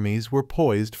two armies were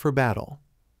poised for battle.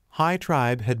 Hai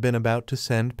Tribe had been about to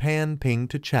send Pan Ping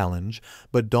to challenge,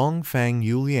 but Dongfang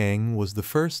Yuliang was the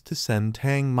first to send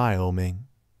Tang Miaoming.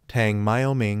 Tang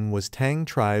Miaoming was Tang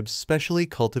Tribe's specially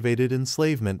cultivated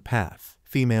enslavement path,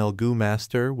 female Gu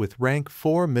Master with rank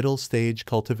 4 middle stage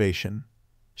cultivation.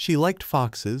 She liked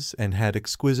foxes and had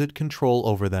exquisite control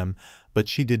over them, but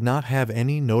she did not have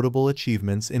any notable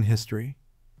achievements in history.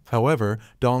 However,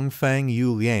 Dongfang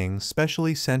Yuliang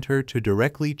specially sent her to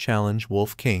directly challenge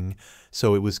Wolf King,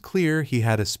 so it was clear he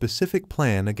had a specific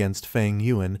plan against Fang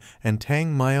Yuan, and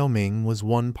Tang Miaoming was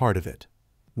one part of it.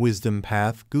 Wisdom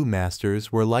Path Gu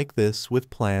Masters were like this, with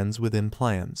plans within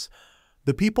plans.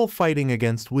 The people fighting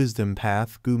against Wisdom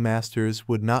Path Gu Masters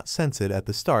would not sense it at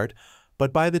the start,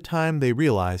 but by the time they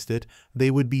realized it,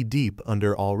 they would be deep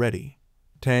under already.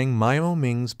 Tang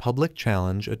Miaoming's public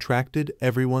challenge attracted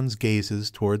everyone's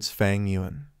gazes towards Fang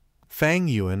Yuan. Fang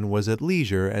Yuan was at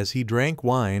leisure as he drank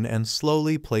wine and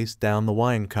slowly placed down the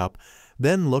wine cup,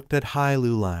 then looked at Hai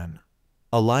Lulan.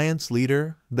 Alliance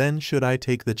leader, then should I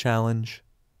take the challenge?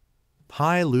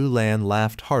 Hai Lulan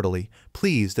laughed heartily,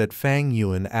 pleased at Fang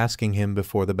Yuan asking him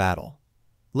before the battle.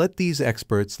 Let these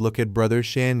experts look at Brother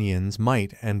Xianxia's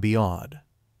might and be awed.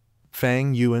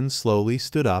 Fang Yuan slowly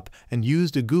stood up and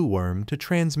used a gu worm to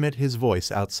transmit his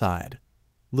voice outside.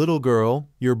 Little girl,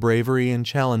 your bravery in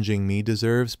challenging me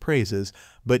deserves praises,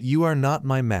 but you are not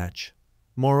my match.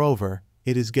 Moreover,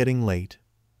 it is getting late.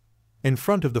 In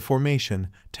front of the formation,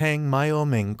 Tang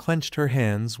Miaoming clenched her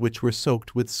hands, which were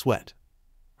soaked with sweat.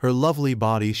 Her lovely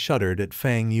body shuddered at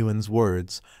Fang Yuan's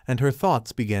words, and her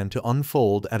thoughts began to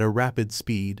unfold at a rapid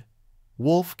speed.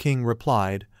 Wolf King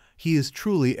replied, he is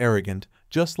truly arrogant,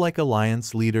 just like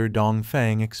Alliance leader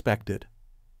Dongfang expected.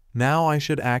 Now I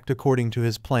should act according to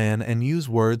his plan and use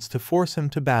words to force him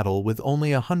to battle with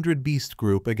only 100 beast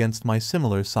group against my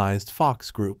similar-sized fox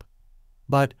group.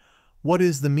 But what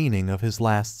is the meaning of his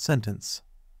last sentence?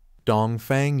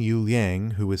 Dongfang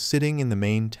Yuliang, who was sitting in the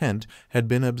main tent, had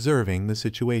been observing the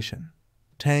situation.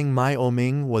 Tang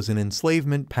Miaoming was an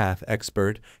enslavement path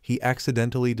expert he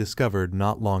accidentally discovered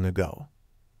not long ago.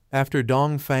 After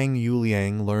Dongfang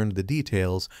Yuliang learned the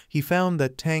details, he found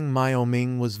that Tang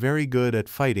Miaoming was very good at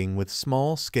fighting with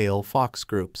small-scale fox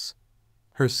groups.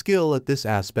 Her skill at this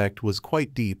aspect was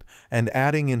quite deep, and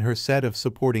adding in her set of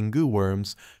supporting gu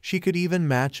worms, she could even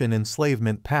match an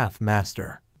enslavement path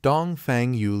master.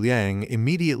 Dongfang Yuliang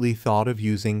immediately thought of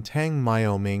using Tang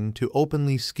Miaoming to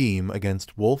openly scheme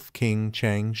against Wolf King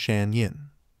Chang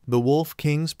Shanyin. The Wolf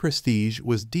King's prestige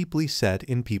was deeply set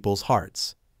in people's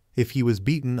hearts. If he was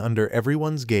beaten under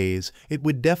everyone's gaze, it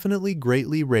would definitely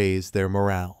greatly raise their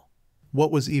morale.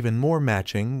 What was even more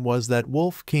matching was that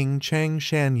Wolf King Chang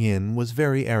Shanyin was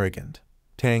very arrogant.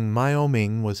 Tang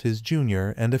Miaoming was his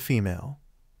junior and a female.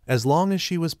 As long as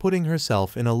she was putting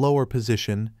herself in a lower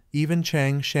position, even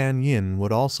Chang Shanyin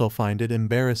would also find it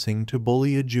embarrassing to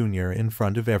bully a junior in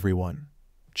front of everyone.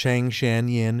 Chang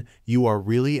Shanyin, you are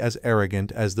really as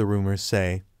arrogant as the rumors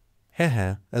say.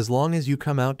 Hehe, as long as you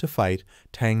come out to fight,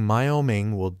 Tang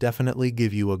Miaoming will definitely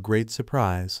give you a great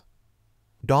surprise.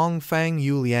 Dongfang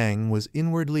Yuliang was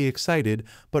inwardly excited,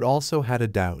 but also had a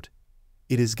doubt.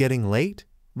 It is getting late?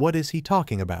 What is he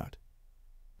talking about?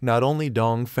 Not only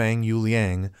Dongfang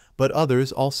Yuliang, but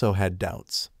others also had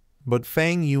doubts. But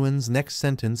Fang Yuan's next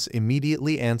sentence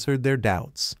immediately answered their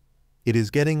doubts. It is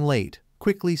getting late.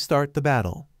 Quickly start the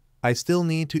battle. I still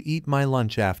need to eat my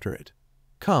lunch after it.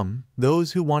 Come,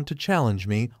 those who want to challenge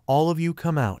me, all of you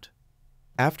come out.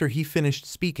 After he finished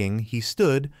speaking, he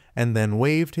stood and then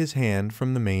waved his hand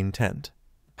from the main tent.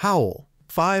 Howl!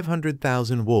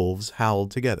 500,000 wolves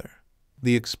howled together.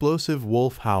 The explosive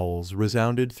wolf howls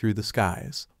resounded through the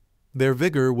skies. Their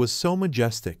vigor was so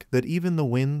majestic that even the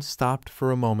wind stopped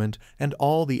for a moment and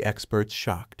all the experts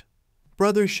shocked.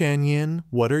 Brother Shanyin,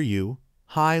 what are you?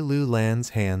 Hai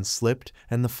Lulan's hand slipped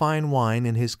and the fine wine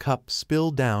in his cup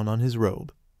spilled down on his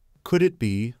robe. Could it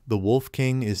be the Wolf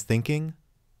King is thinking?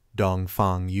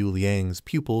 Dongfang Yuliang's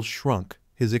pupils shrunk,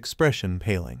 his expression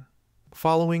paling.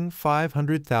 Following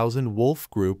 500,000 wolf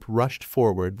group rushed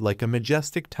forward like a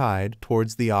majestic tide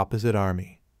towards the opposite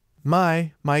army.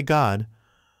 My God!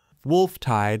 Wolf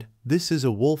tide, this is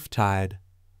a wolf tide.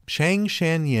 Shang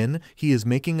Shanyin, he is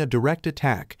making a direct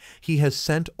attack. He has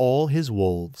sent all his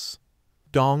wolves.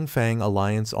 Dongfang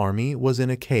Alliance army was in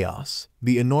a chaos.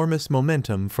 The enormous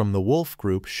momentum from the wolf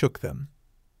group shook them.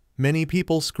 Many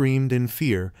people screamed in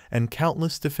fear, and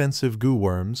countless defensive goo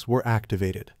worms were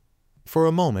activated. For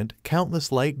a moment, countless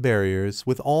light barriers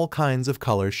with all kinds of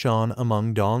color shone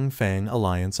among Dongfang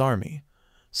Alliance army.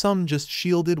 Some just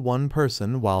shielded one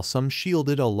person, while some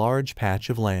shielded a large patch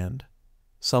of land.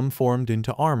 Some formed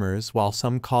into armors, while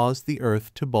some caused the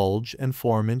earth to bulge and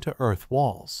form into earth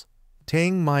walls.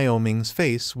 Tang Miaoming's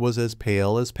face was as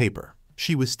pale as paper.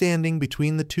 She was standing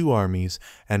between the two armies,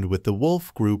 and with the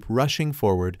wolf group rushing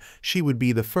forward, she would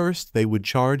be the first they would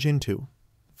charge into.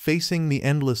 Facing the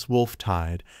endless wolf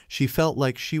tide, she felt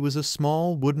like she was a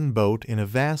small wooden boat in a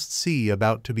vast sea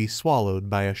about to be swallowed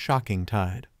by a shocking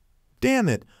tide. Damn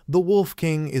it! The Wolf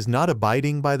King is not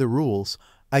abiding by the rules.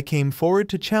 I came forward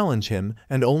to challenge him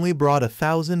and only brought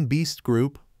 1,000 beast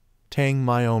group. Tang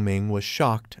Miaoming was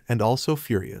shocked and also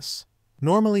furious.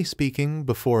 Normally speaking,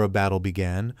 before a battle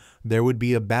began, there would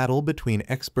be a battle between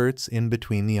experts in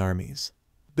between the armies.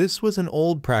 This was an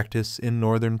old practice in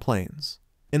Northern Plains.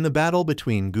 In the battle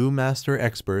between Goo Master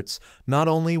experts, not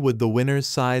only would the winner's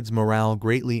side's morale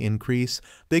greatly increase,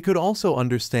 they could also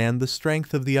understand the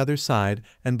strength of the other side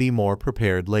and be more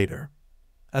prepared later.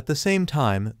 At the same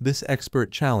time, this expert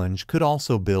challenge could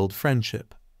also build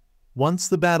friendship. Once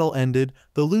the battle ended,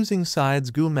 the losing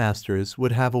side's Goo Masters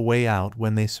would have a way out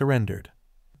when they surrendered.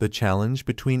 The challenge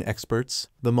between experts,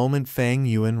 the moment Fang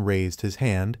Yuan raised his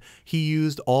hand, he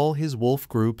used all his wolf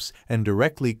groups and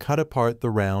directly cut apart the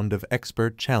round of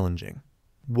expert challenging.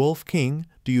 Wolf King,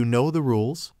 do you know the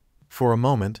rules? For a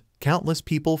moment, countless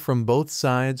people from both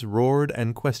sides roared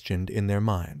and questioned in their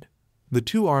mind. The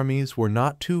two armies were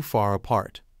not too far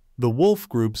apart. The wolf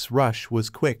group's rush was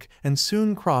quick and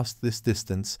soon crossed this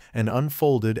distance and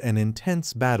unfolded an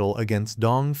intense battle against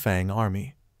Dongfang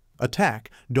army.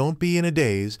 Attack, don't be in a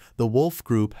daze, the wolf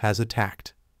group has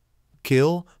attacked.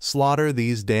 Kill, slaughter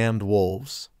these damned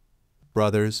wolves.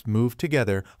 Brothers, move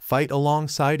together, fight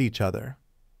alongside each other.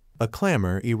 A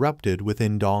clamor erupted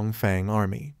within Dongfang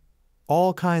army.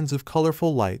 All kinds of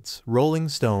colorful lights, rolling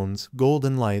stones,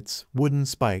 golden lights, wooden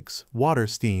spikes, water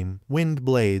steam, wind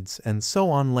blades, and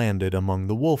so on landed among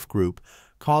the wolf group,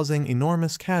 causing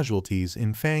enormous casualties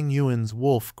in Fang Yuan's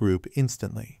wolf group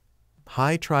instantly.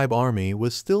 High Tribe army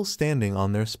was still standing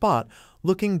on their spot,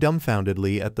 looking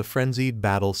dumbfoundedly at the frenzied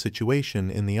battle situation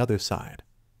in the other side.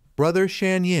 Brother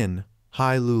Shan Yin,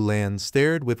 Hai Lu Lan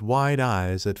stared with wide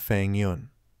eyes at Fang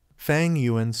Yuan. Fang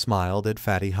Yuan smiled at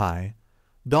Fatty Hai.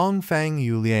 Dongfang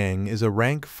Yu Liang is a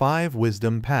rank 5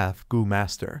 wisdom path Goo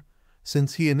Master.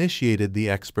 Since he initiated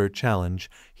the expert challenge,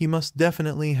 he must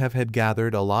definitely have had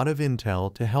gathered a lot of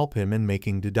intel to help him in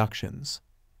making deductions.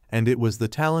 And it was the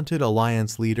talented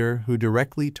alliance leader who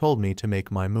directly told me to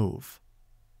make my move.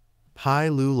 Hai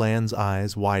Lu Lan's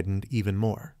eyes widened even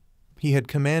more. He had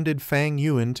commanded Fang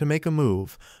Yuan to make a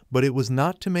move, but it was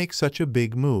not to make such a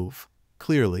big move.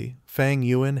 Clearly, Fang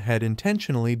Yuan had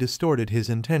intentionally distorted his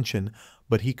intention,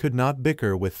 but he could not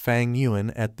bicker with Fang Yuan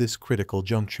at this critical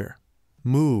juncture.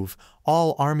 Move!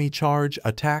 All army charge!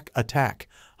 Attack! Attack!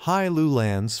 Hai Lu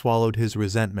Lan swallowed his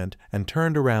resentment and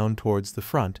turned around towards the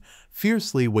front,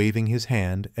 fiercely waving his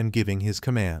hand and giving his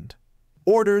command.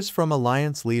 Orders from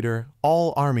Alliance Leader,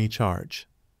 all army charge.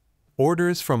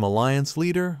 Orders from Alliance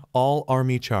Leader, all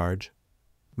army charge.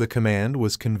 The command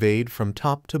was conveyed from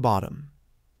top to bottom.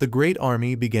 The great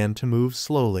army began to move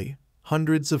slowly.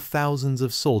 Hundreds of thousands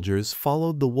of soldiers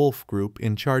followed the wolf group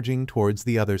in charging towards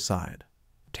the other side.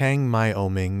 Tang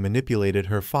Miaoming manipulated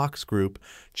her fox group,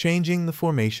 changing the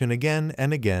formation again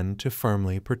and again to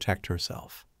firmly protect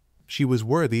herself. She was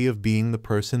worthy of being the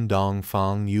person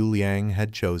Dongfang Yu Liang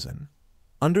had chosen.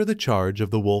 Under the charge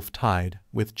of the wolf tide,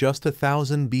 with just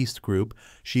 1,000 beast group,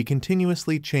 she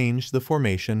continuously changed the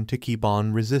formation to keep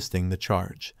on resisting the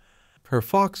charge. Her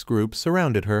fox group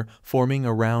surrounded her, forming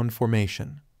a round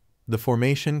formation. The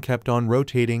formation kept on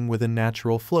rotating with a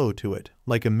natural flow to it,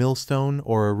 like a millstone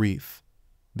or a reef.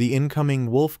 The incoming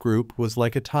wolf group was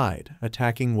like a tide,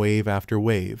 attacking wave after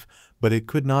wave, but it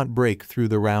could not break through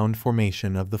the round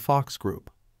formation of the fox group.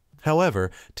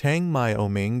 However, Tang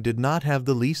Miaoming did not have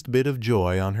the least bit of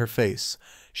joy on her face.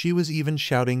 She was even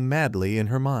shouting madly in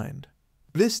her mind.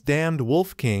 This damned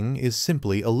Wolf King is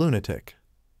simply a lunatic.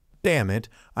 Damn it,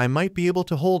 I might be able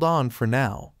to hold on for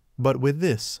now, but with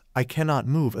this, I cannot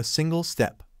move a single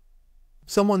step.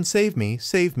 Someone save me,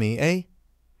 eh?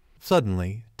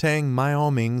 Suddenly, Tang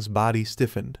Miaoming's body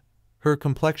stiffened. Her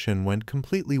complexion went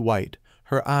completely white,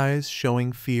 her eyes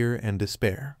showing fear and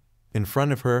despair. In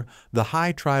front of her, the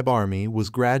High Tribe army was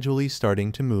gradually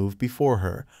starting to move before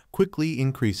her, quickly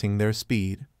increasing their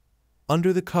speed.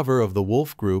 Under the cover of the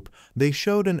wolf group, they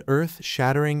showed an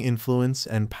earth-shattering influence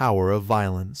and power of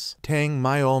violence. Tang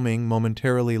Miaoming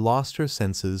momentarily lost her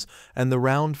senses, and the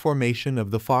round formation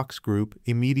of the fox group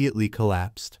immediately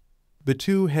collapsed. The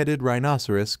two-headed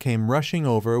rhinoceros came rushing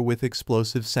over with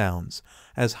explosive sounds.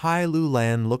 As Hai Lu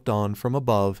Lan looked on from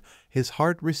above, his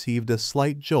heart received a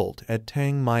slight jolt at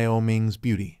Tang Miaoming's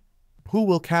beauty. "Who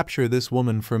will capture this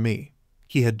woman for me?"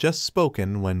 He had just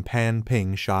spoken when Pan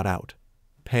Ping shot out.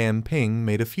 Pan Ping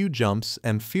made a few jumps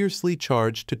and fiercely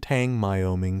charged to Tang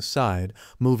Miaoming's side,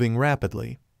 moving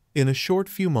rapidly. In a short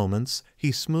few moments,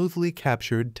 he smoothly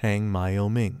captured Tang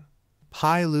Miaoming.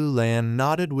 Hai Lu Lan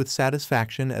nodded with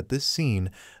satisfaction at this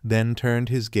scene, then turned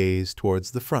his gaze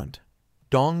towards the front.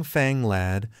 Dong Fang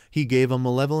lad, he gave a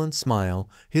malevolent smile,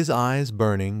 his eyes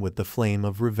burning with the flame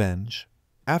of revenge.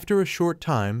 After a short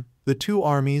time, the two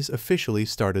armies officially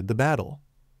started the battle.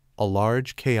 A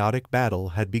large chaotic battle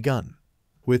had begun.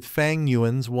 With Fang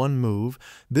Yuan's one move,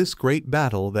 this great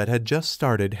battle that had just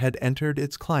started had entered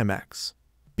its climax.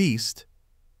 Beast!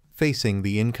 Facing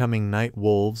the incoming night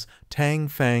wolves, Tang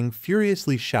Fang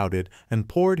furiously shouted and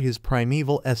poured his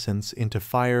primeval essence into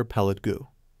fire pellet goo.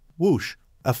 Whoosh!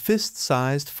 A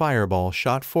fist-sized fireball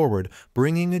shot forward,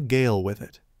 bringing a gale with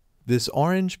it. This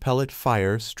orange pellet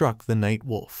fire struck the night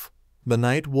wolf. The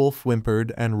night wolf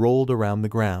whimpered and rolled around the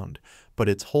ground, but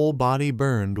its whole body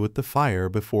burned with the fire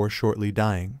before shortly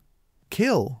dying.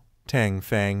 "Kill!" Tang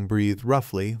Fang breathed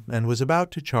roughly and was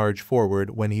about to charge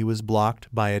forward when he was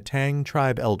blocked by a Tang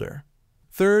tribe elder.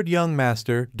 "Third young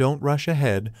master, don't rush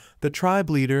ahead. The tribe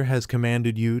leader has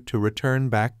commanded you to return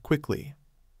back quickly."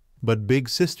 "But big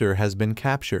sister has been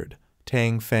captured."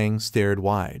 Tang Fang stared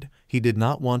wide. He did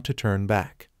not want to turn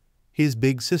back. His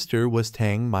big sister was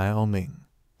Tang Miaoming.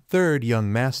 "Third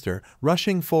young master,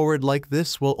 rushing forward like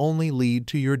this will only lead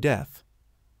to your death,"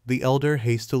 the elder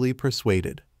hastily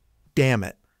persuaded. "Damn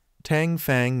it!" Tang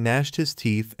Fang gnashed his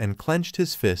teeth and clenched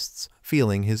his fists,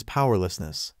 feeling his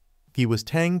powerlessness. He was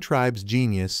Tang tribe's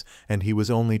genius, and he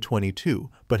was only 22,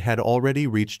 but had already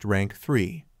reached rank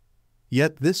 3.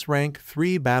 Yet this rank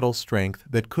 3 battle strength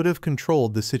that could have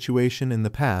controlled the situation in the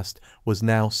past was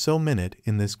now so minute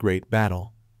in this great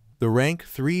battle. The rank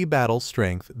 3 battle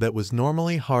strength that was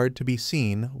normally hard to be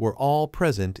seen were all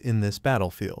present in this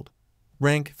battlefield.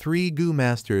 Rank 3 Gu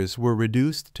Masters were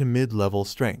reduced to mid-level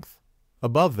strength.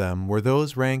 Above them were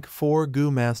those rank 4 Gu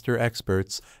Master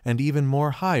experts, and even more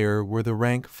higher were the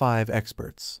rank 5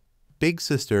 experts. "Big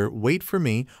sister, wait for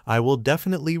me, I will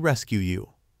definitely rescue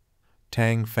you."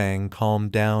 Tang Fang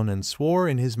calmed down and swore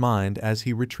in his mind as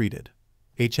he retreated.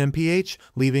 "HMPH,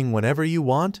 leaving whenever you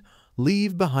want,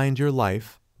 leave behind your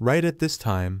life." Right at this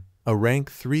time, a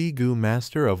rank 3 Gu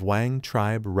Master of Wang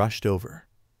tribe rushed over.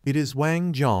 "It is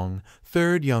Wang Zhong,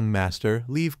 third young master,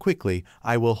 leave quickly,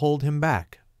 I will hold him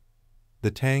back."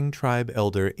 The Tang tribe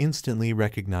elder instantly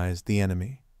recognized the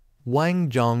enemy. Wang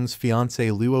Zhong's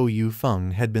fiancée Luo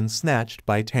Yufeng had been snatched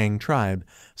by Tang tribe,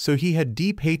 so he had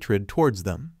deep hatred towards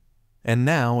them. And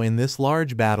now, in this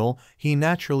large battle, he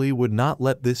naturally would not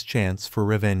let this chance for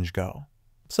revenge go.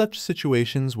 Such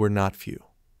situations were not few.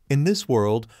 In this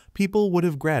world, people would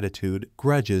have gratitude,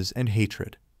 grudges, and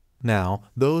hatred. Now,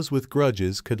 those with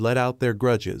grudges could let out their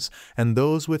grudges, and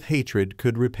those with hatred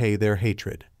could repay their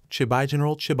hatred. Chibai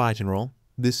General,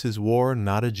 this is war,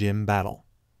 not a gym battle.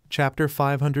 Chapter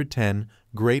 510,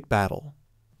 Great Battle.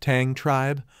 Tang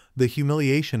Tribe, the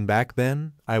humiliation back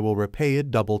then, I will repay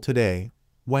it double today.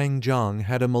 Wang Zhong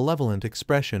had a malevolent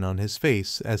expression on his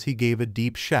face as he gave a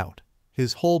deep shout.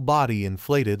 His whole body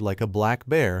inflated like a black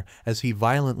bear as he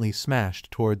violently smashed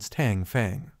towards Tang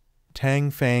Fang. Tang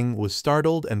Fang was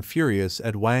startled and furious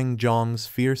at Wang Zhong's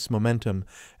fierce momentum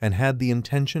and had the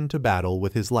intention to battle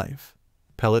with his life.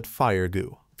 Pellet fire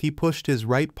goo. He pushed his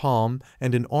right palm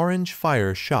and an orange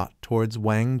fire shot towards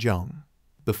Wang Zhong.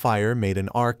 The fire made an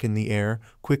arc in the air,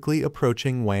 quickly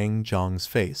approaching Wang Zhong's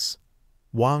face.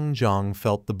 Wang Zhong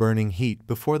felt the burning heat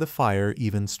before the fire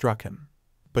even struck him.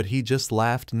 But he just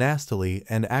laughed nastily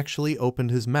and actually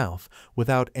opened his mouth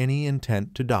without any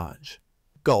intent to dodge.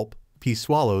 Gulp, he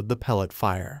swallowed the pellet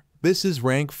fire. "This is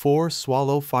rank 4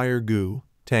 swallow fire goo."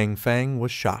 Tang Fang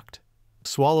was shocked.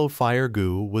 Swallow fire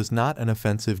goo was not an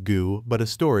offensive goo but a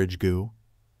storage goo.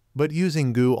 But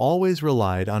using goo always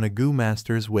relied on a goo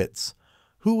master's wits.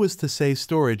 Who was to say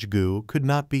storage goo could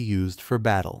not be used for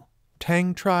battle?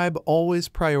 Tang tribe always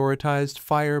prioritized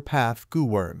fire path goo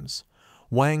worms.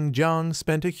 Wang Zhong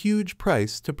spent a huge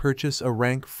price to purchase a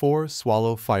rank 4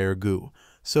 swallow fire goo,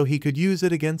 so he could use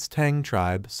it against Tang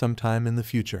tribe sometime in the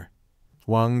future.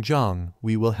 Wang Zhang,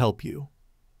 we will help you."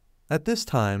 At this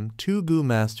time, 2 Gu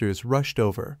masters rushed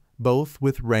over, both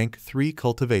with rank 3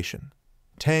 cultivation.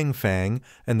 Tang Fang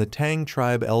and the Tang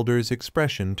tribe elder's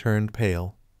expression turned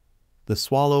pale. The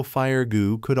Swallow Fire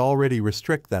Gu could already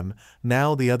restrict them,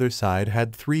 now the other side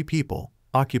had 3 people,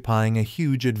 occupying a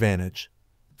huge advantage.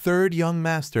 "Third young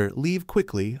master, leave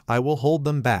quickly, I will hold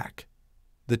them back."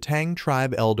 The Tang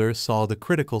tribe elder saw the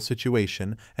critical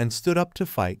situation and stood up to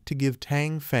fight to give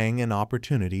Tang Fang an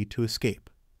opportunity to escape.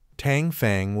 Tang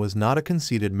Fang was not a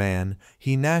conceited man,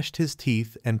 he gnashed his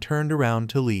teeth and turned around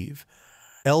to leave.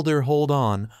 "Elder, hold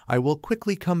on, I will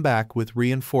quickly come back with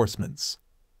reinforcements."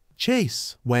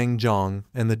 "Chase!" Wang Zhang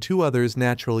and the 2 others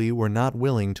naturally were not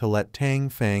willing to let Tang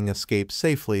Fang escape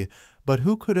safely, but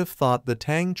who could have thought the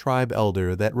Tang tribe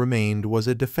elder that remained was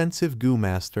a defensive Gu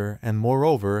master and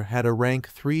moreover had a rank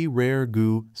 3 rare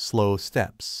Gu slow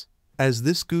steps. As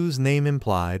this Gu's name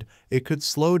implied, it could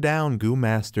slow down Gu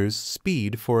masters'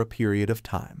 speed for a period of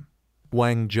time.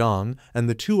 Wang Zhang and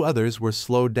the 2 others were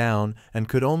slowed down and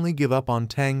could only give up on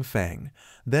Tang Fang,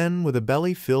 then with a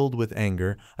belly filled with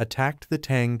anger attacked the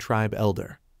Tang tribe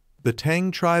elder. The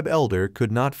Tang tribe elder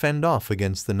could not fend off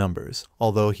against the numbers,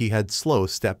 although he had slow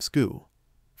steps Gu.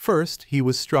 First, he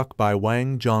was struck by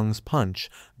Wang Zhang's punch,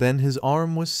 then his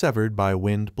arm was severed by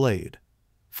wind blade.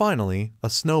 Finally, a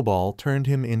snowball turned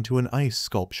him into an ice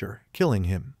sculpture, killing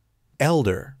him.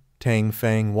 "Elder!" Tang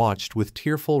Fang watched with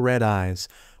tearful red eyes.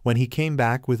 When he came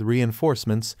back with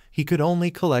reinforcements, he could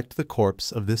only collect the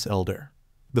corpse of this elder.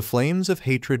 The flames of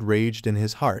hatred raged in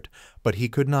his heart, but he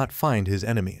could not find his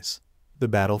enemies. The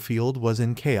battlefield was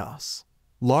in chaos.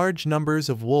 Large numbers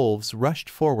of wolves rushed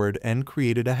forward and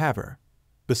created a havoc.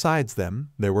 Besides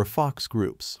them, there were fox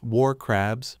groups, war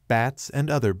crabs, bats, and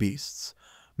other beasts.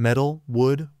 Metal,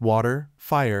 wood, water,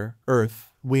 fire,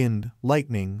 earth, wind,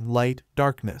 lightning, light,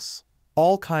 darkness.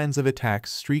 All kinds of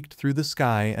attacks streaked through the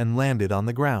sky and landed on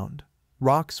the ground.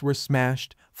 Rocks were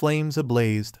smashed, flames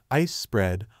ablazed, ice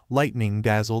spread, lightning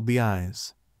dazzled the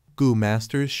eyes. Gu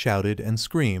masters shouted and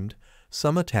screamed.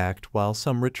 Some attacked while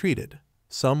some retreated.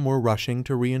 Some were rushing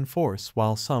to reinforce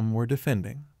while some were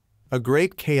defending. A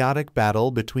great chaotic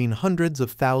battle between hundreds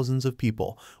of thousands of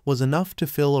people was enough to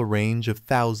fill a range of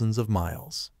thousands of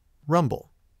miles.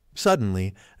 Rumble.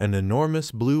 Suddenly, an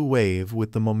enormous blue wave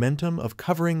with the momentum of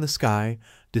covering the sky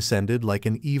descended like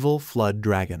an evil flood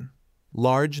dragon.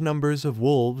 Large numbers of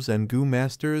wolves and Gu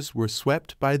masters were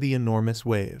swept by the enormous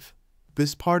wave.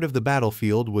 This part of the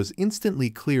battlefield was instantly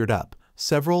cleared up,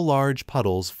 several large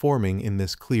puddles forming in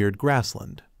this cleared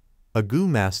grassland. A Gu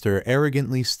master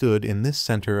arrogantly stood in this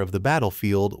center of the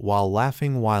battlefield while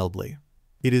laughing wildly.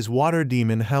 "It is Water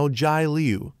Demon Hao Jai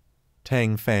Liu."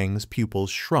 Tang Fang's pupils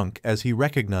shrunk as he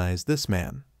recognized this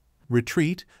man.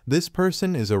 "Retreat, this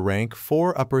person is a rank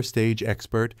 4 upper stage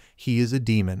expert, he is a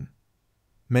demon."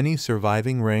 Many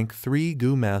surviving rank 3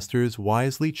 Gu masters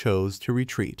wisely chose to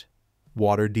retreat.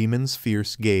 Water Demon's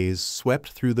fierce gaze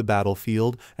swept through the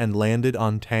battlefield and landed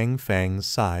on Tang Fang's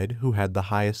side, who had the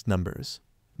highest numbers.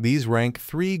 These rank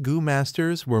 3 Gu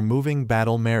masters were moving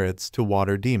battle merits to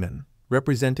Water Demon,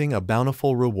 representing a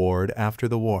bountiful reward after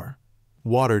the war.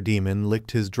 Water Demon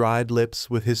licked his dried lips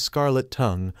with his scarlet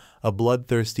tongue, a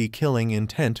bloodthirsty killing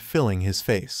intent filling his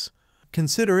face.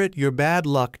 "Consider it your bad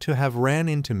luck to have ran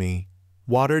into me."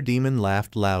 Water Demon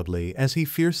laughed loudly as he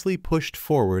fiercely pushed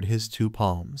forward his 2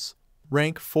 palms.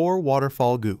 Rank 4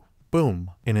 Waterfall Gu.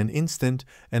 Boom! In an instant,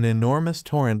 an enormous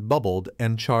torrent bubbled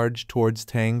and charged towards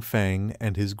Tang Fang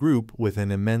and his group with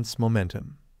an immense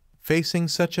momentum. Facing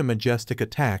such a majestic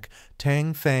attack,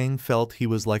 Tang Fang felt he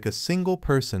was like a single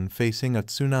person facing a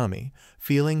tsunami,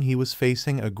 feeling he was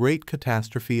facing a great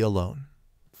catastrophe alone.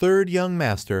 "Third young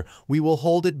master, we will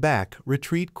hold it back,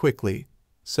 retreat quickly."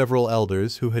 Several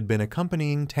elders who had been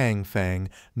accompanying Tang Fang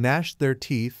gnashed their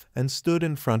teeth and stood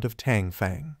in front of Tang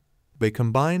Fang. They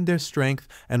combined their strength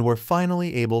and were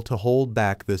finally able to hold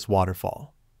back this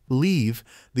waterfall. "Leave,"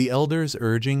 the elders'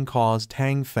 urging caused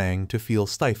Tang Fang to feel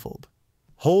stifled.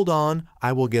 "Hold on,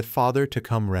 I will get father to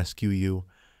come rescue you."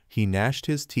 He gnashed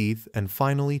his teeth and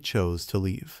finally chose to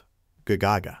leave.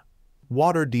 Gagaga.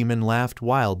 Water Demon laughed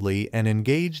wildly and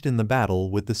engaged in the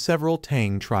battle with the several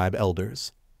Tang tribe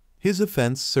elders. His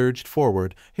offense surged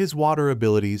forward, his water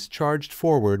abilities charged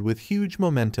forward with huge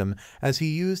momentum as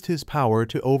he used his power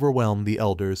to overwhelm the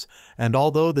elders, and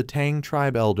although the Tang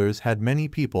tribe elders had many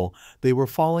people, they were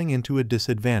falling into a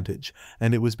disadvantage,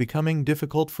 and it was becoming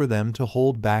difficult for them to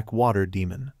hold back Water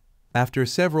Demon. After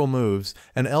several moves,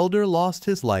 an elder lost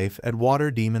his life at Water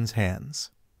Demon's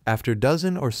hands. After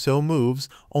dozen or so moves,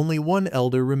 only one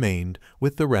elder remained,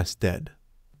 with the rest dead.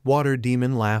 Water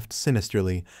Demon laughed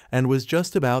sinisterly and was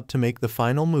just about to make the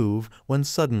final move when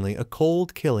suddenly a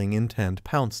cold killing intent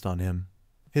pounced on him.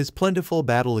 His plentiful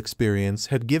battle experience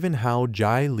had given Hao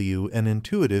Jai Liu an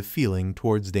intuitive feeling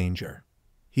towards danger.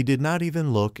 He did not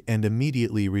even look and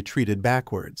immediately retreated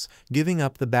backwards, giving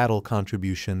up the battle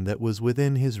contribution that was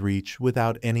within his reach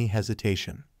without any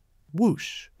hesitation.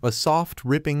 Whoosh! A soft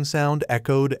ripping sound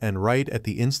echoed, and right at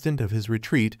the instant of his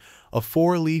retreat, a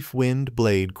four-leaf wind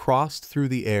blade crossed through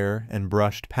the air and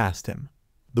brushed past him.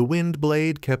 The wind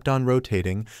blade kept on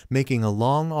rotating, making a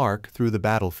long arc through the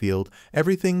battlefield.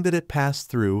 Everything that it passed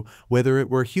through, whether it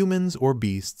were humans or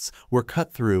beasts, were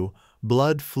cut through,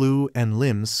 blood flew and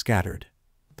limbs scattered.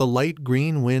 The light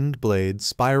green wind blade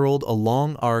spiraled a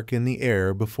long arc in the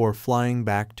air before flying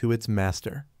back to its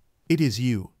master. "It is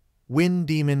you, Wind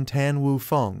Demon Tan Wu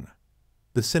Feng."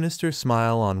 The sinister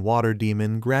smile on Water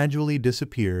Demon gradually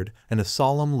disappeared and a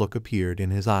solemn look appeared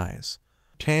in his eyes.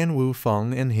 Tan Wu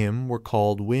Feng and him were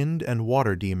called Wind and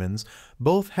Water Demons,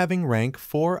 both having rank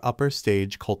 4 upper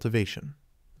stage cultivation.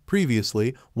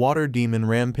 Previously, Water Demon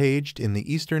rampaged in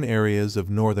the eastern areas of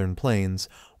northern plains,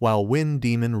 while Wind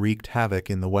Demon wreaked havoc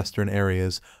in the western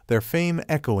areas, their fame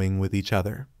echoing with each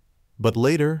other. But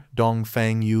later,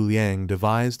 Dongfang Yuliang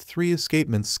devised 3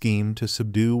 escapement scheme to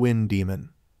subdue Wind Demon.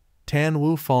 Tan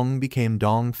Wu Feng became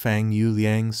Dongfang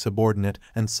Yuliang's subordinate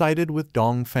and sided with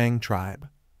Dongfang tribe.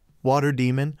 "Water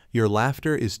Demon, your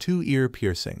laughter is too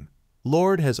ear-piercing.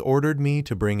 Lord has ordered me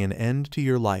to bring an end to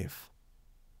your life."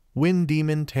 Wind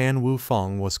Demon Tan Wu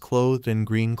Feng was clothed in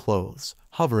green clothes,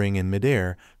 hovering in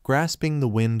midair, grasping the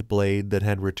wind blade that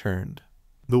had returned.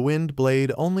 The wind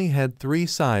blade only had 3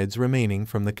 sides remaining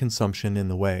from the consumption in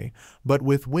the way, but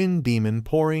with Wind Demon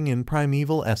pouring in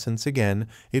primeval essence again,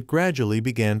 it gradually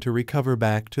began to recover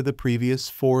back to the previous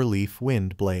 4-leaf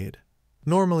wind blade.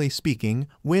 Normally speaking,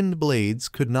 wind blades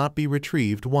could not be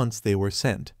retrieved once they were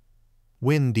sent.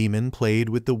 Wind Demon played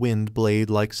with the wind blade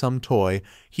like some toy.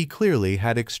 He clearly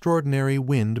had extraordinary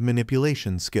wind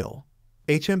manipulation skill.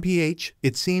 "HMPH,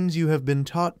 it seems you have been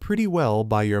taught pretty well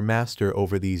by your master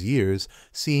over these years,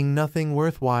 seeing nothing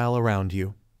worthwhile around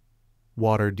you."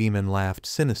 Water Demon laughed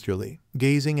sinisterly,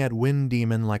 gazing at Wind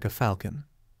Demon like a falcon.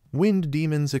 Wind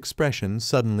Demon's expression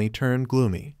suddenly turned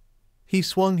gloomy. He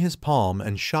swung his palm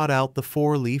and shot out the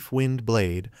 4-leaf wind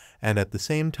blade, and at the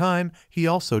same time he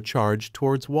also charged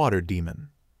towards Water Demon.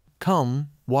 "Come!"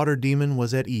 Water Demon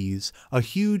was at ease, a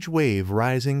huge wave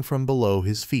rising from below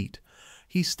his feet.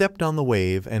 He stepped on the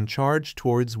wave and charged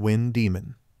towards Wind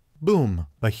Demon. Boom!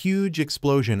 A huge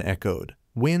explosion echoed.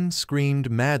 Wind screamed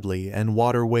madly and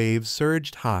water waves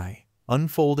surged high,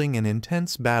 unfolding an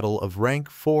intense battle of rank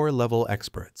 4 level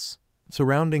experts.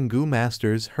 Surrounding Gu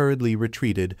Masters hurriedly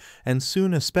retreated, and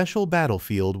soon a special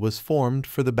battlefield was formed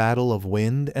for the battle of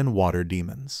Wind and Water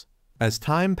Demons. As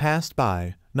time passed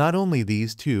by, not only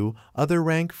these 2, other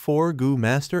rank 4 Gu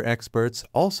Master experts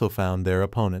also found their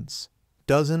opponents.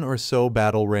 Dozen or so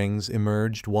battle rings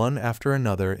emerged one after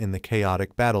another in the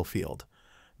chaotic battlefield.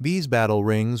 These battle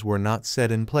rings were not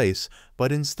set in place,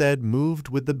 but instead moved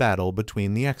with the battle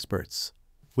between the experts.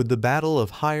 With the battle of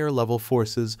higher-level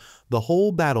forces, the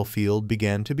whole battlefield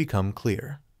began to become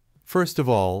clear. First of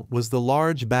all was the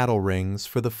large battle rings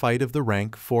for the fight of the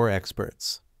rank 4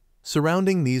 experts.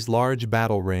 Surrounding these large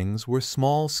battle rings were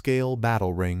small-scale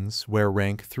battle rings where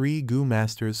rank 3 Gu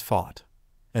Masters fought.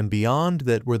 And beyond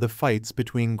that were the fights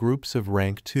between groups of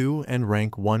rank 2 and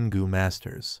rank 1 Gu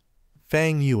Masters.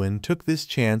 Fang Yuan took this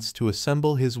chance to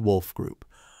assemble his wolf group.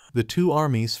 The 2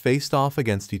 armies faced off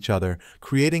against each other,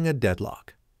 creating a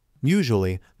deadlock.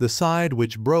 Usually, the side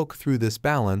which broke through this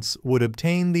balance would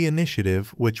obtain the initiative,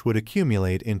 which would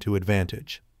accumulate into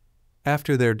advantage.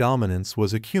 After their dominance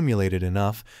was accumulated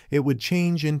enough, it would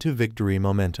change into victory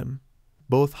momentum.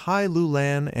 Both Hai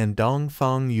Lulan and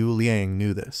Dongfang Yuliang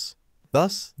knew this.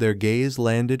 Thus, their gaze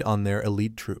landed on their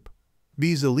elite troop.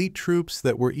 These elite troops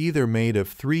that were either made of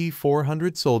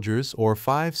 300-400 soldiers or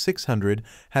 500-600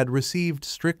 had received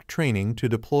strict training to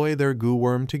deploy their Gu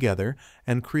Worm together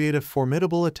and create a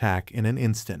formidable attack in an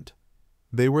instant.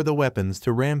 They were the weapons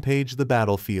to rampage the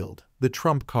battlefield, the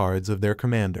trump cards of their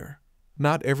commander.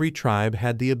 Not every tribe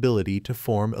had the ability to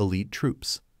form elite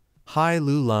troops. Hai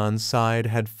Lulan's side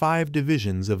had 5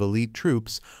 divisions of elite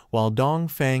troops, while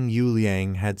Dongfang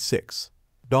Yuliang had 6.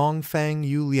 Dongfang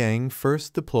Yuliang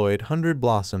first deployed 100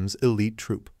 Blossom's elite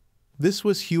troop. This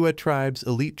was Hua tribe's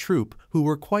elite troop, who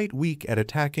were quite weak at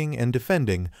attacking and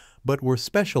defending, but were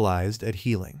specialized at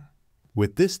healing.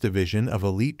 With this division of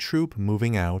elite troop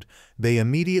moving out, they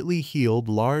immediately healed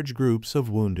large groups of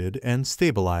wounded and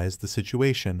stabilized the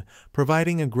situation,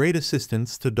 providing a great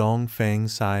assistance to Dongfang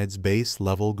side's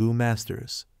base-level Gu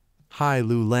Masters. Hai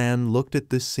Lu Lan looked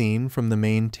at this scene from the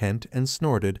main tent and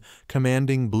snorted,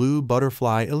 commanding Blue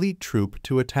Butterfly Elite Troop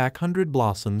to attack 100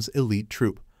 Blossoms Elite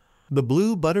Troop. The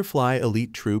Blue Butterfly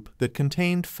Elite Troop that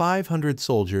contained 500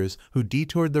 soldiers who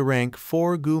detoured the rank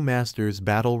 4 Gu Masters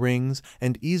battle rings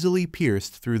and easily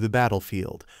pierced through the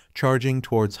battlefield, charging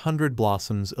towards 100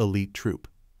 Blossoms Elite Troop.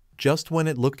 Just when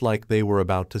it looked like they were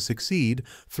about to succeed,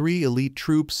 3 elite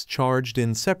troops charged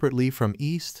in separately from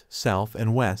east, south,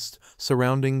 and west,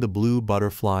 surrounding the Blue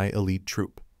Butterfly Elite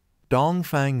Troop.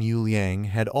 Dongfang Yuliang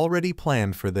had already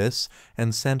planned for this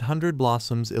and sent 100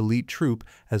 Blossoms Elite Troop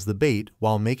as the bait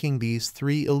while making these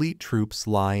 3 elite troops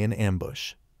lie in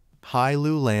ambush. Hai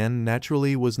Lu Lan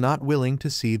naturally was not willing to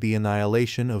see the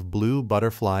annihilation of Blue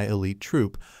Butterfly Elite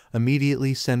Troop,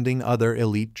 immediately sending other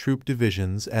elite troop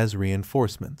divisions as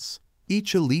reinforcements.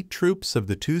 Each elite troops of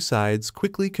the two sides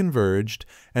quickly converged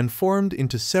and formed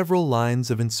into several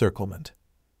lines of encirclement.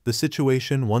 The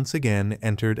situation once again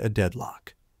entered a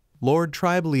deadlock. "Lord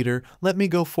Tribe Leader, let me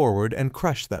go forward and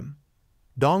crush them."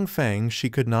 Dongfang she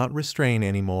could not restrain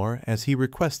anymore as he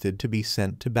requested to be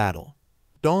sent to battle.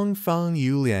 Dongfang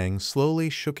Yuliang slowly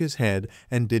shook his head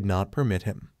and did not permit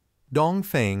him.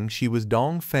 Dongfang she was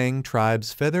Dongfang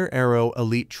Tribe's Feather Arrow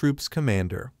Elite Troops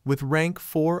Commander with rank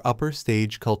 4 upper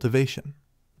stage cultivation.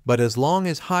 But as long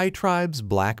as High Tribe's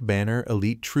Black Banner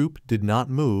Elite Troop did not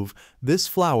move, this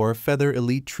Flower Feather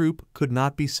Elite Troop could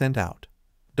not be sent out.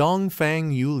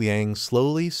 Dongfang Yuliang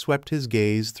slowly swept his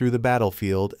gaze through the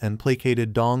battlefield and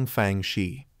placated Dongfang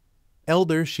Shi.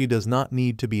 "Elder, she does not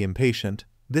need to be impatient.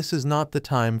 This is not the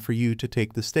time for you to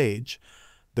take the stage.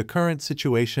 The current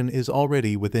situation is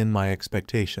already within my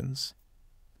expectations."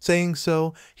 Saying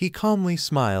so, he calmly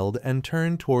smiled and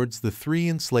turned towards the 3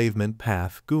 enslavement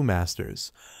path Gu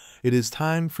Masters. "It is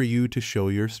time for you to show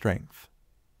your strength."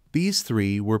 These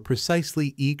 3 were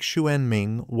precisely Yi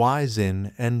Xuanming, Wai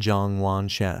Zin, and Zhang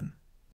Wanshan.